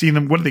mean, we've seen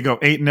them, what did they go,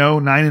 8-0,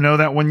 9-0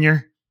 that one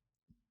year?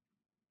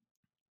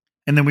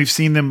 And then we've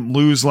seen them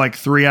lose like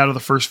 3 out of the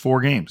first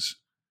 4 games.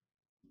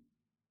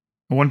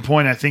 At one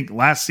point, I think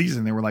last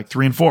season, they were like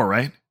 3-4,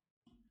 right?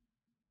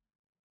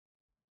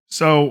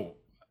 So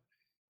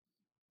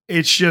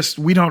it's just,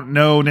 we don't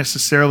know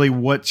necessarily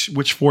which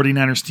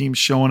 49ers team's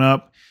showing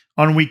up.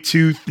 On week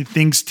 2,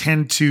 things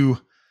tend to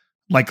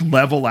like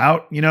level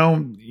out,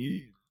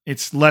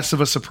 It's less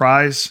of a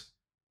surprise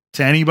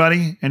to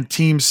anybody, and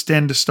teams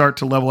tend to start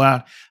to level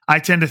out. I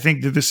tend to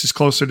think that this is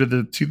closer to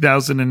the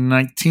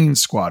 2019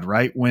 squad,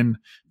 right? When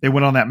they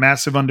went on that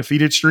massive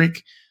undefeated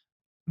streak.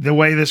 The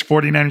way this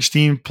 49ers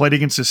team played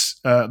against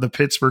the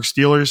Pittsburgh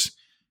Steelers,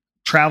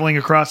 traveling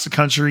across the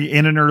country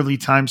in an early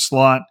time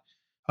slot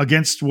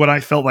against what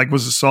I felt like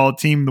was a solid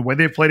team. The way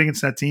they played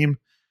against that team,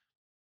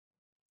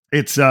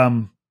 it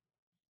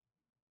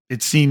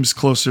seems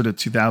closer to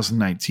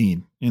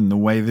 2019 in the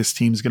way this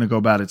team's going to go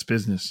about its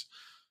business.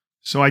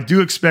 So I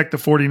do expect the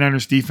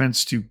 49ers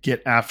defense to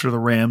get after the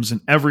Rams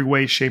in every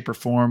way, shape, or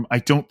form. I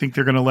don't think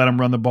they're going to let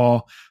them run the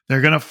ball.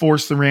 They're going to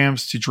force the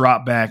Rams to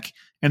drop back,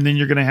 and then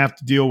you're going to have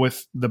to deal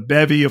with the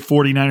bevy of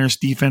 49ers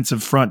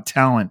defensive front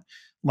talent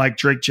like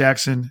Drake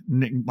Jackson.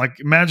 Like,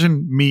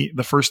 imagine me,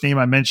 the first name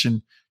I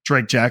mentioned,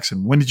 Drake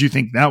Jackson. When did you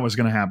think that was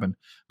going to happen?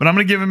 But I'm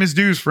going to give him his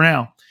dues for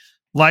now.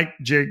 Like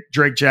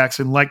Drake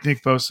Jackson, like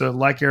Nick Bosa,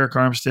 like Eric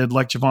Armstead,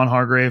 like Javon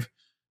Hargrave.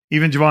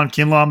 Even Javon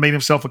Kinlaw made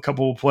himself a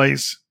couple of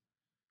plays.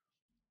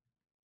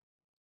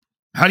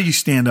 How do you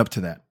stand up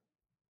to that?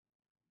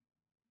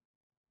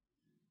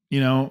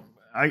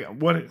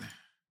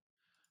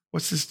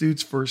 What's this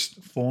dude's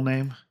first full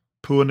name?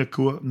 Pua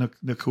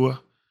Nakua.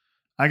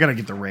 I got to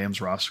get the Rams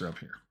roster up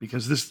here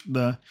because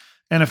the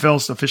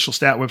NFL's official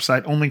stat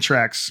website only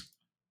tracks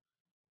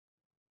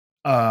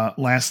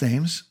last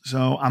names.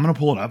 So I'm going to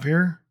pull it up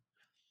here.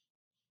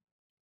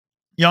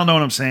 Y'all know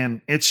what I'm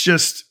saying. It's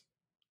just,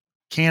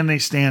 can they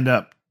stand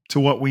up to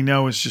what we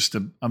know is just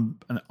an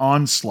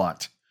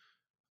onslaught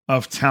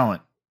of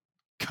talent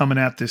coming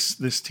at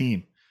this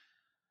team?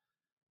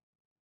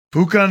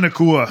 Puka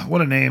Nakua,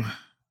 what a name.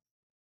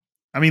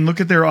 I mean,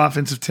 look at their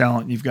offensive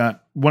talent. You've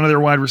got one of their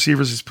wide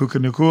receivers is Puka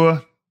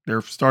Nakua.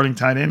 Their starting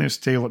tight end is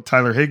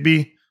Tyler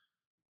Higbee.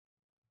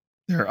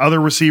 Their other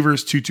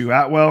receivers, Tutu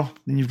Atwell.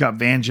 Then you've got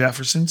Van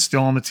Jefferson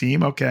still on the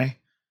team. Okay.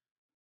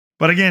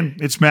 But again,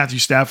 it's Matthew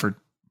Stafford.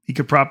 He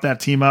could prop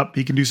that team up.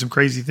 He can do some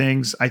crazy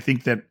things. I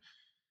think that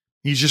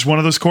he's just one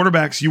of those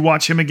quarterbacks. You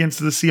watch him against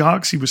the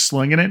Seahawks. He was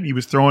slinging it. He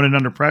was throwing it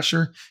under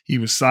pressure. He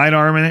was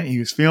sidearming it. He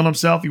was feeling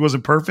himself. He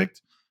wasn't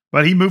perfect,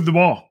 but he moved the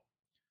ball.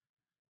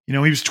 He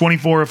was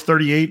 24 of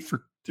 38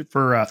 for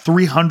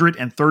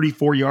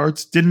 334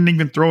 yards. Didn't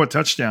even throw a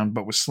touchdown,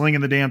 but was slinging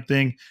the damn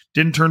thing.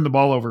 Didn't turn the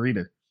ball over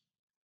either.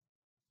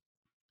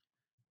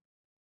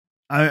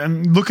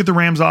 Look at the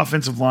Rams'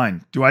 offensive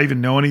line. Do I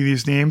even know any of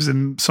these names?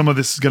 And some of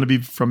this is going to be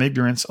from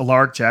ignorance.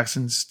 Alaric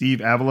Jackson,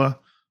 Steve Avila,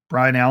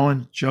 Brian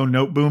Allen, Joe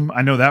Noteboom.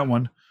 I know that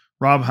one.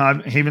 Rob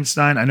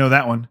Havenstein. I know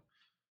that one.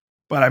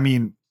 But I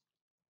mean,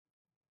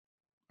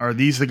 are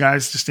these the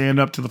guys to stand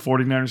up to the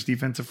 49ers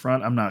defensive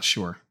front? I'm not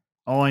sure.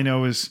 All I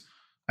know is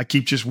I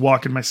keep just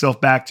walking myself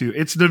back to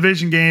it's a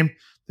division game.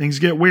 Things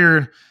get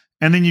weird.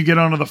 And then you get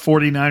onto the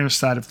 49ers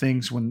side of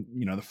things when,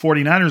 the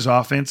 49ers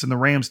offense and the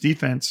Rams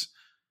defense,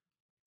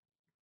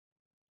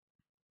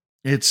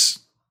 it's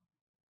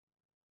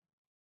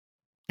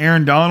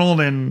Aaron Donald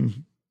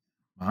and,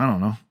 I don't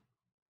know,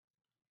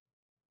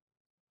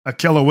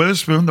 Ahkello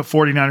Witherspoon. The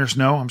 49ers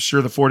know. I'm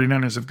sure the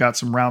 49ers have got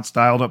some routes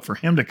dialed up for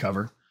him to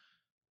cover.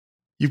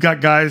 You've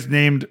got guys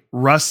named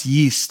Russ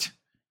Yeast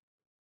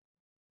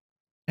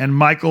and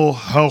Michael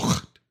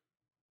Hoch.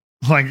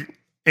 Like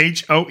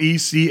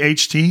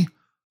Hoecht.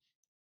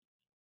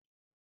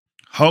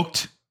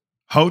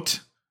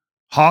 Hoked.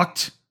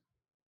 Hawked.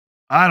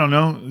 I don't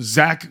know.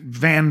 Zach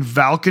Van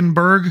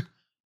Valkenburg.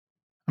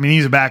 I mean,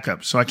 he's a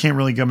backup, so I can't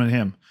really come at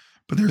him.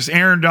 But there's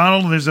Aaron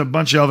Donald and there's a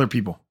bunch of other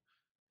people.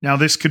 Now,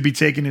 this could be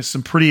taken as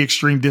some pretty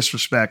extreme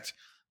disrespect,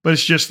 but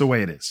it's just the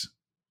way it is.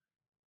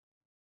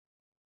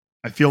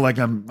 I feel like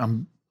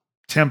I'm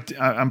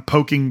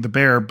poking the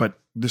bear, but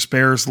this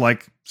bear is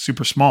like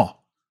super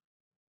small.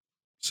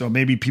 So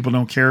maybe people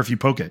don't care if you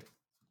poke it.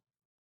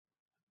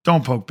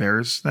 Don't poke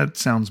bears. That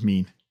sounds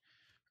mean.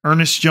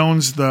 Ernest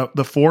Jones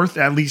the fourth.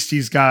 At least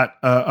he's got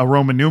a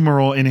Roman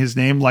numeral in his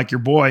name, like your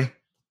boy.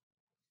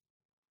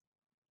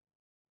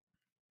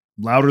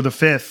 Louder the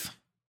fifth.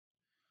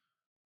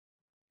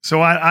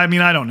 So I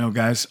mean I don't know,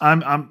 guys.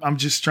 I'm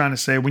just trying to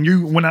say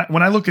when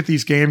I look at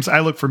these games, I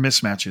look for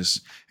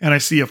mismatches, and I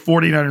see a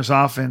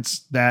 49ers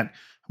offense that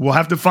will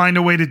have to find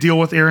a way to deal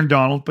with Aaron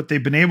Donald, but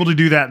they've been able to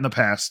do that in the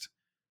past.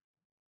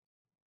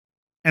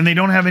 And they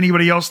don't have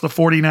anybody else the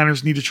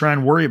 49ers need to try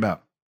and worry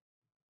about.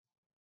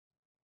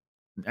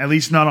 At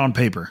least not on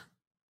paper.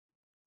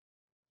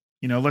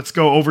 You know, let's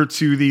go over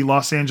to the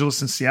Los Angeles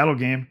and Seattle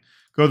game.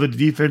 Go to the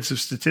defensive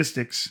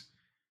statistics.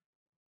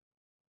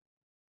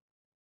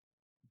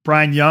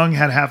 Brian Young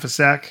had half a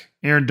sack.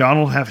 Aaron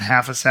Donald had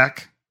half a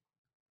sack.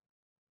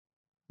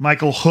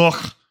 Michael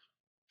Hook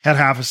had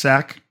half a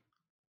sack.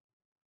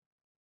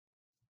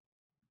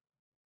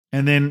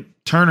 And then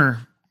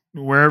Turner,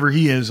 wherever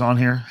he is on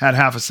here, had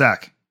half a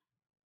sack.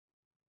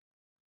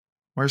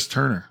 Where's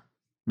Turner?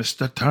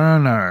 Mr.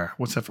 Turner.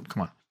 What's that from?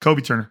 Come on.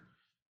 Kobe Turner.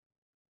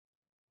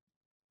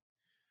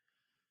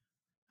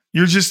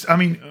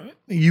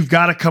 You've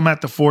got to come at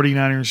the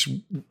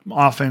 49ers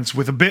offense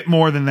with a bit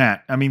more than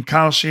that. I mean,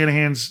 Kyle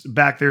Shanahan's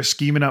back there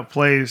scheming up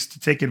plays to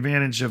take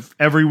advantage of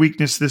every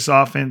weakness this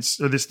offense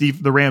or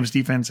the Rams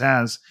defense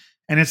has.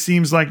 And it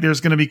seems like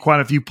there's going to be quite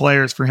a few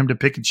players for him to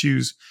pick and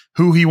choose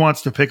who he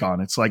wants to pick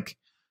on. It's like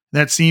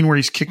that scene where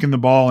he's kicking the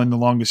ball in the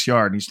longest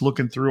yard and he's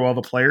looking through all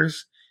the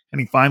players and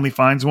he finally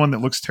finds one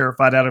that looks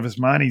terrified out of his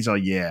mind. He's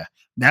like, yeah,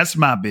 that's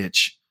my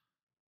bitch.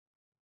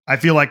 I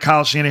feel like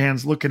Kyle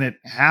Shanahan's looking at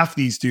half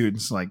these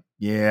dudes like,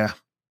 yeah,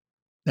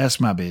 that's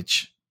my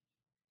bitch.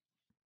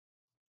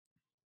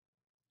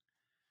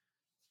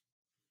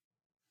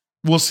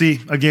 We'll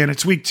see. Again,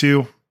 it's week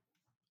 2.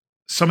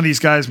 Some of these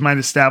guys might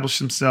establish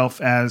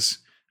themselves as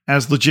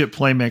legit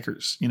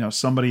playmakers. You know,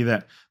 somebody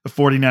that the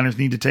 49ers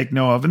need to take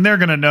note of. And they're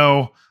going to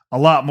know a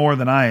lot more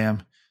than I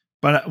am.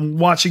 But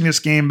watching this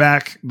game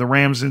back, the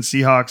Rams and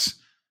Seahawks,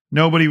 the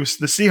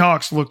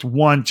Seahawks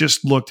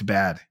looked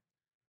bad.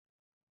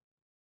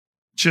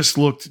 Just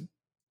looked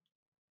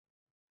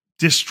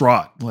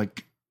distraught.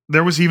 Like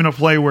there was even a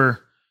play where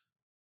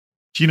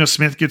Geno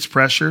Smith gets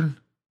pressured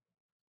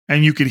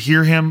and you could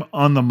hear him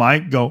on the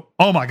mic go,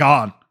 "Oh my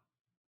God."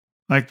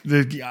 Like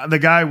the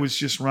guy was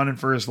just running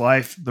for his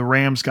life. The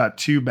Rams got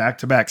 2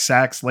 back-to-back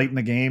sacks late in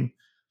the game.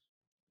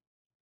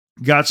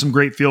 Got some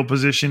great field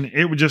position.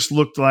 It just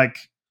looked like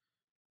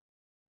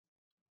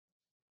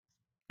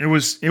it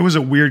was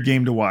a weird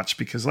game to watch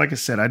because, like I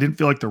said, I didn't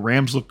feel like the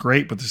Rams looked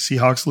great, but the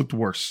Seahawks looked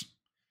worse.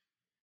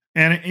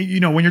 And, you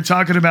know, when you're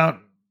talking about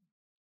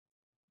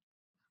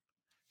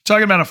a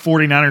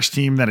 49ers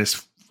team that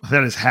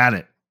has had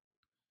it,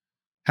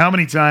 how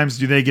many times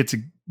do they get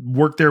to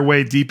work their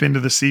way deep into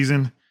the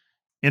season,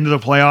 into the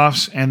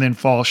playoffs, and then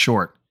fall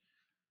short?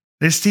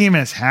 This team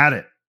has had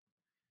it.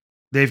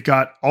 They've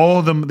got all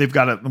of them. They've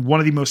got one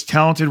of the most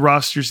talented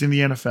rosters in the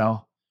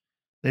NFL.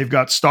 They've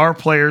got star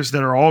players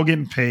that are all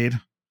getting paid,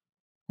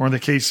 or in the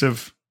case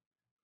of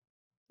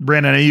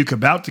Brandon Ayuk,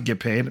 about to get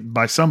paid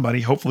by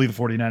somebody, hopefully the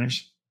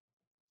 49ers.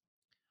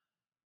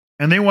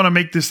 And they want to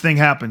make this thing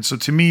happen. So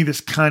to me,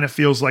 this kind of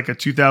feels like a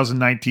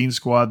 2019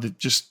 squad that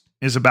just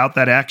is about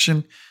that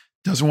action,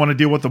 doesn't want to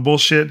deal with the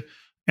bullshit,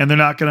 and they're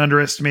not going to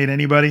underestimate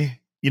anybody.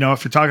 You know,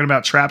 if you're talking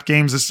about trap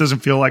games, this doesn't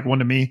feel like one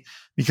to me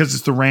because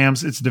it's the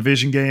Rams. It's a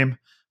division game.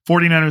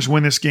 49ers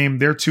win this game.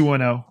 They're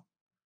 2-0.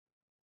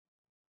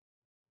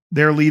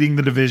 They're leading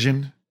the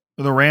division.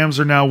 The Rams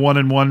are now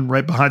 1-1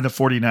 right behind the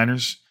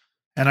 49ers.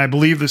 And I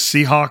believe the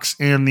Seahawks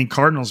and the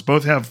Cardinals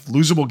both have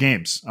losable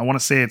games. I want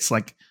to say it's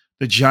like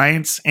the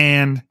Giants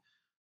and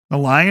the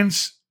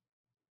Lions,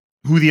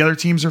 who the other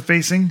teams are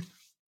facing.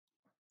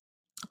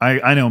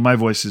 I know my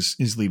voice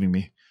is leaving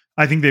me.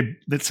 I think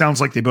that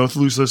sounds like they both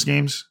lose those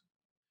games.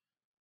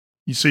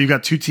 So you've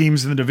got 2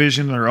 teams in the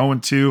division that are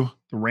 0-2.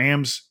 The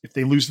Rams, if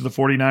they lose to the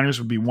 49ers,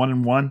 would be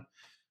 1-1.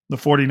 The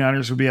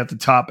 49ers would be at the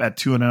top at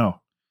 2-0.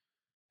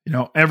 You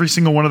know, every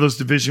single one of those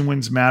division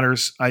wins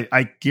matters.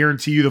 I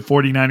guarantee you the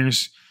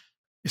 49ers,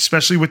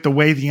 especially with the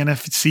way the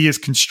NFC is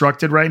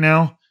constructed right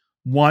now,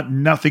 want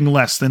nothing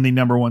less than the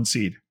number 1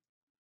 seed.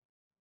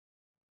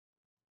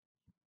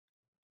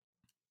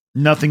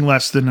 Nothing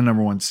less than the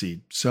number 1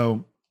 seed.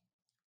 So,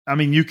 I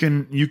mean, you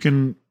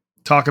can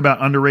talk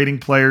about underrating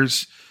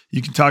players.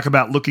 You can talk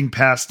about looking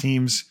past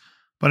teams.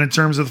 But in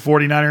terms of the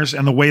 49ers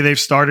and the way they've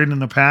started in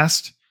the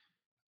past,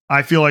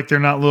 I feel like they're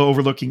not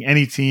overlooking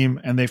any team,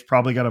 and they've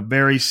probably got a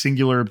very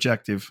singular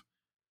objective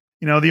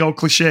the old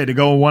cliche to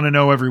go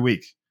 1-0 every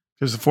week,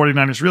 because the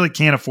 49ers really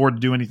can't afford to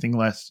do anything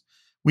less.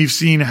 We've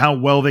seen how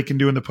well they can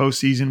do in the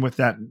postseason with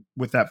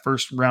that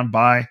first round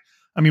bye.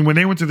 I mean, when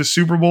they went to the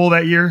Super Bowl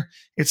that year,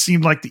 it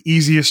seemed like the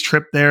easiest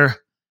trip there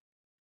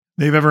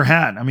they've ever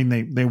had. I mean,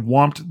 they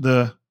whomped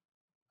the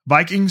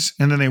Vikings,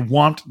 and then they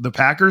whomped the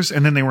Packers,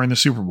 and then they were in the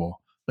Super Bowl.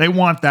 They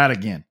want that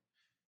again.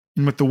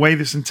 And with the way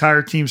this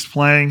entire team's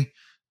playing,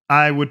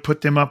 I would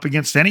put them up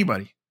against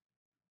anybody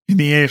in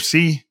the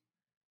AFC.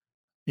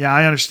 Yeah,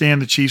 I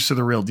understand the Chiefs are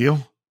the real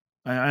deal.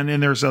 And then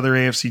there's other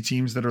AFC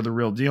teams that are the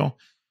real deal.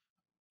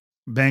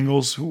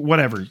 Bengals,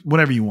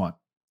 whatever you want.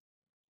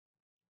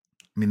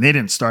 I mean, they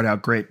didn't start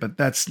out great, but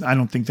I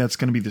don't think that's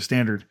going to be the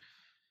standard.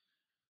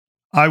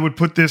 I would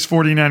put this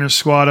 49ers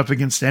squad up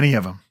against any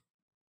of them.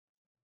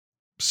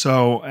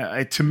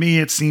 So to me,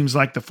 it seems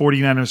like the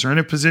 49ers are in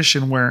a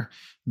position where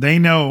they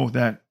know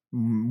that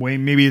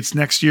maybe it's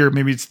next year,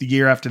 maybe it's the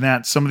year after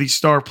that, some of these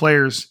star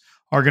players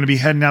are going to be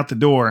heading out the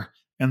door,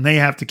 and they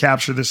have to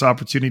capture this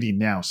opportunity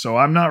now. So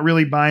I'm not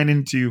really buying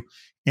into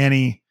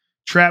any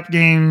trap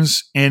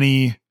games,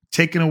 any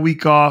taking a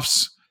week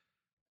offs,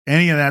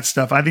 any of that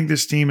stuff. I think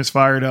this team is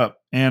fired up,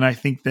 and I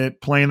think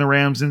that playing the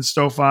Rams in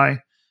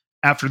SoFi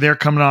after they're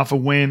coming off a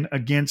win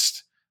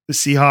against the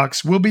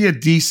Seahawks will be a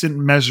decent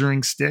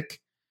measuring stick.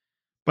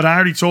 But I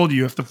already told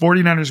you, if the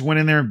 49ers went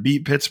in there and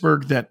beat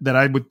Pittsburgh, that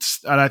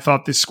I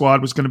thought this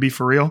squad was going to be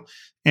for real.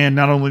 And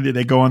not only did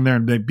they go in there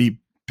and they beat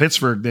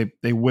Pittsburgh,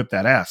 they whipped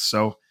that ass.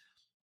 So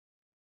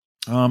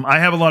I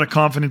have a lot of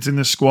confidence in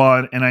this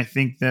squad, and I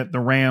think that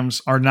the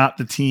Rams are not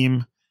the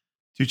team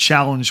to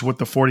challenge what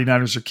the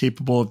 49ers are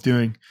capable of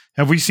doing.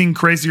 Have we seen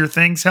crazier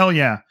things? Hell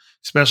yeah,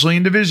 especially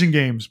in division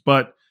games.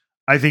 But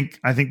I think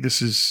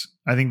this is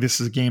a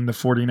game the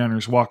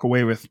 49ers walk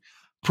away with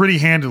pretty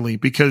handily,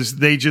 because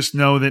they just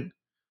know that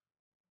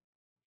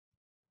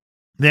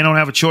they don't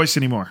have a choice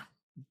anymore.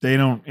 They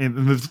don't.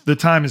 The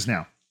time is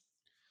now.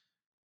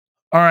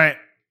 All right.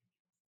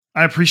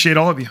 I appreciate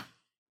all of you.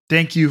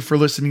 Thank you for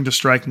listening to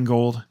Striking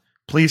Gold.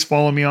 Please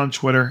follow me on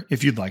Twitter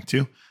if you'd like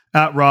to,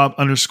 at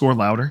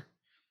Rob_Louder.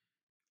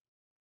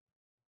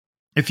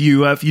 If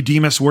you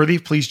deem us worthy,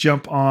 please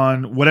jump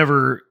on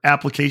whatever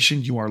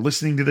application you are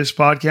listening to this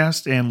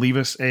podcast and leave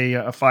us a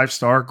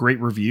 5-star great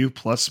review,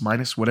 plus,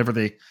 minus, whatever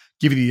they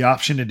give you the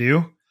option to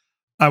do.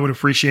 I would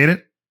appreciate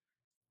it.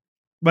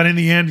 But in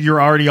the end,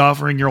 you're already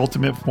offering your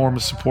ultimate form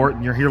of support,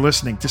 and you're here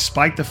listening,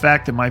 despite the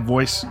fact that my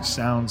voice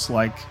sounds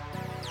like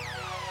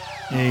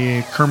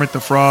a Kermit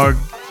the Frog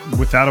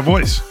without a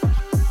voice.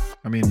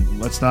 I mean,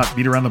 let's not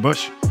beat around the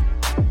bush.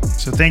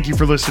 So thank you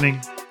for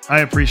listening. I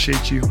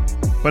appreciate you.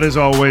 But as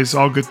always,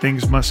 all good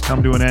things must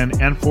come to an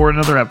end. And for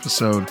another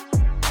episode,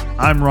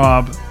 I'm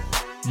Rob.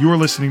 You're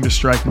listening to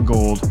Striking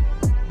Gold,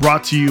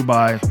 brought to you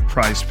by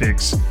Prize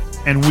Picks.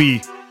 And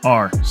we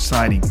are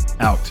signing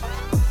out.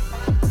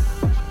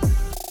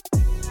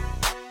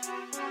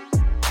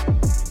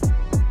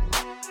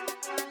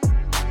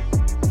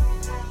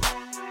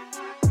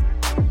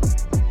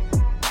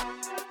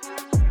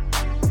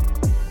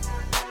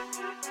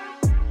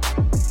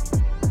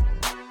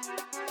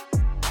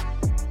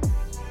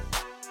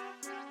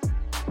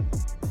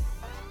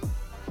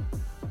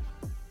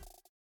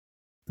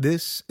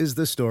 This is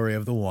the story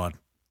of the one.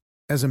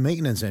 As a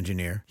maintenance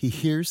engineer, he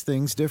hears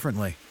things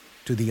differently.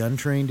 To the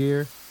untrained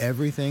ear,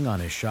 everything on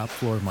his shop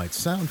floor might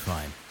sound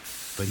fine,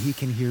 but he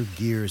can hear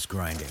gears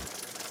grinding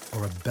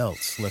or a belt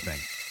slipping.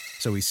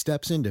 So he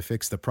steps in to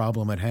fix the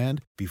problem at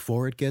hand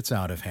before it gets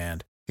out of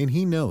hand. And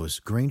he knows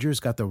Grainger's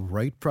got the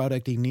right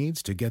product he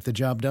needs to get the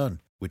job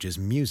done, which is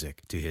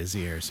music to his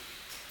ears.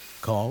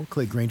 Call,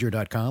 click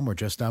Grainger.com, or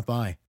just stop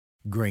by.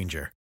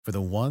 Grainger, for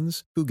the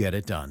ones who get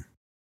it done.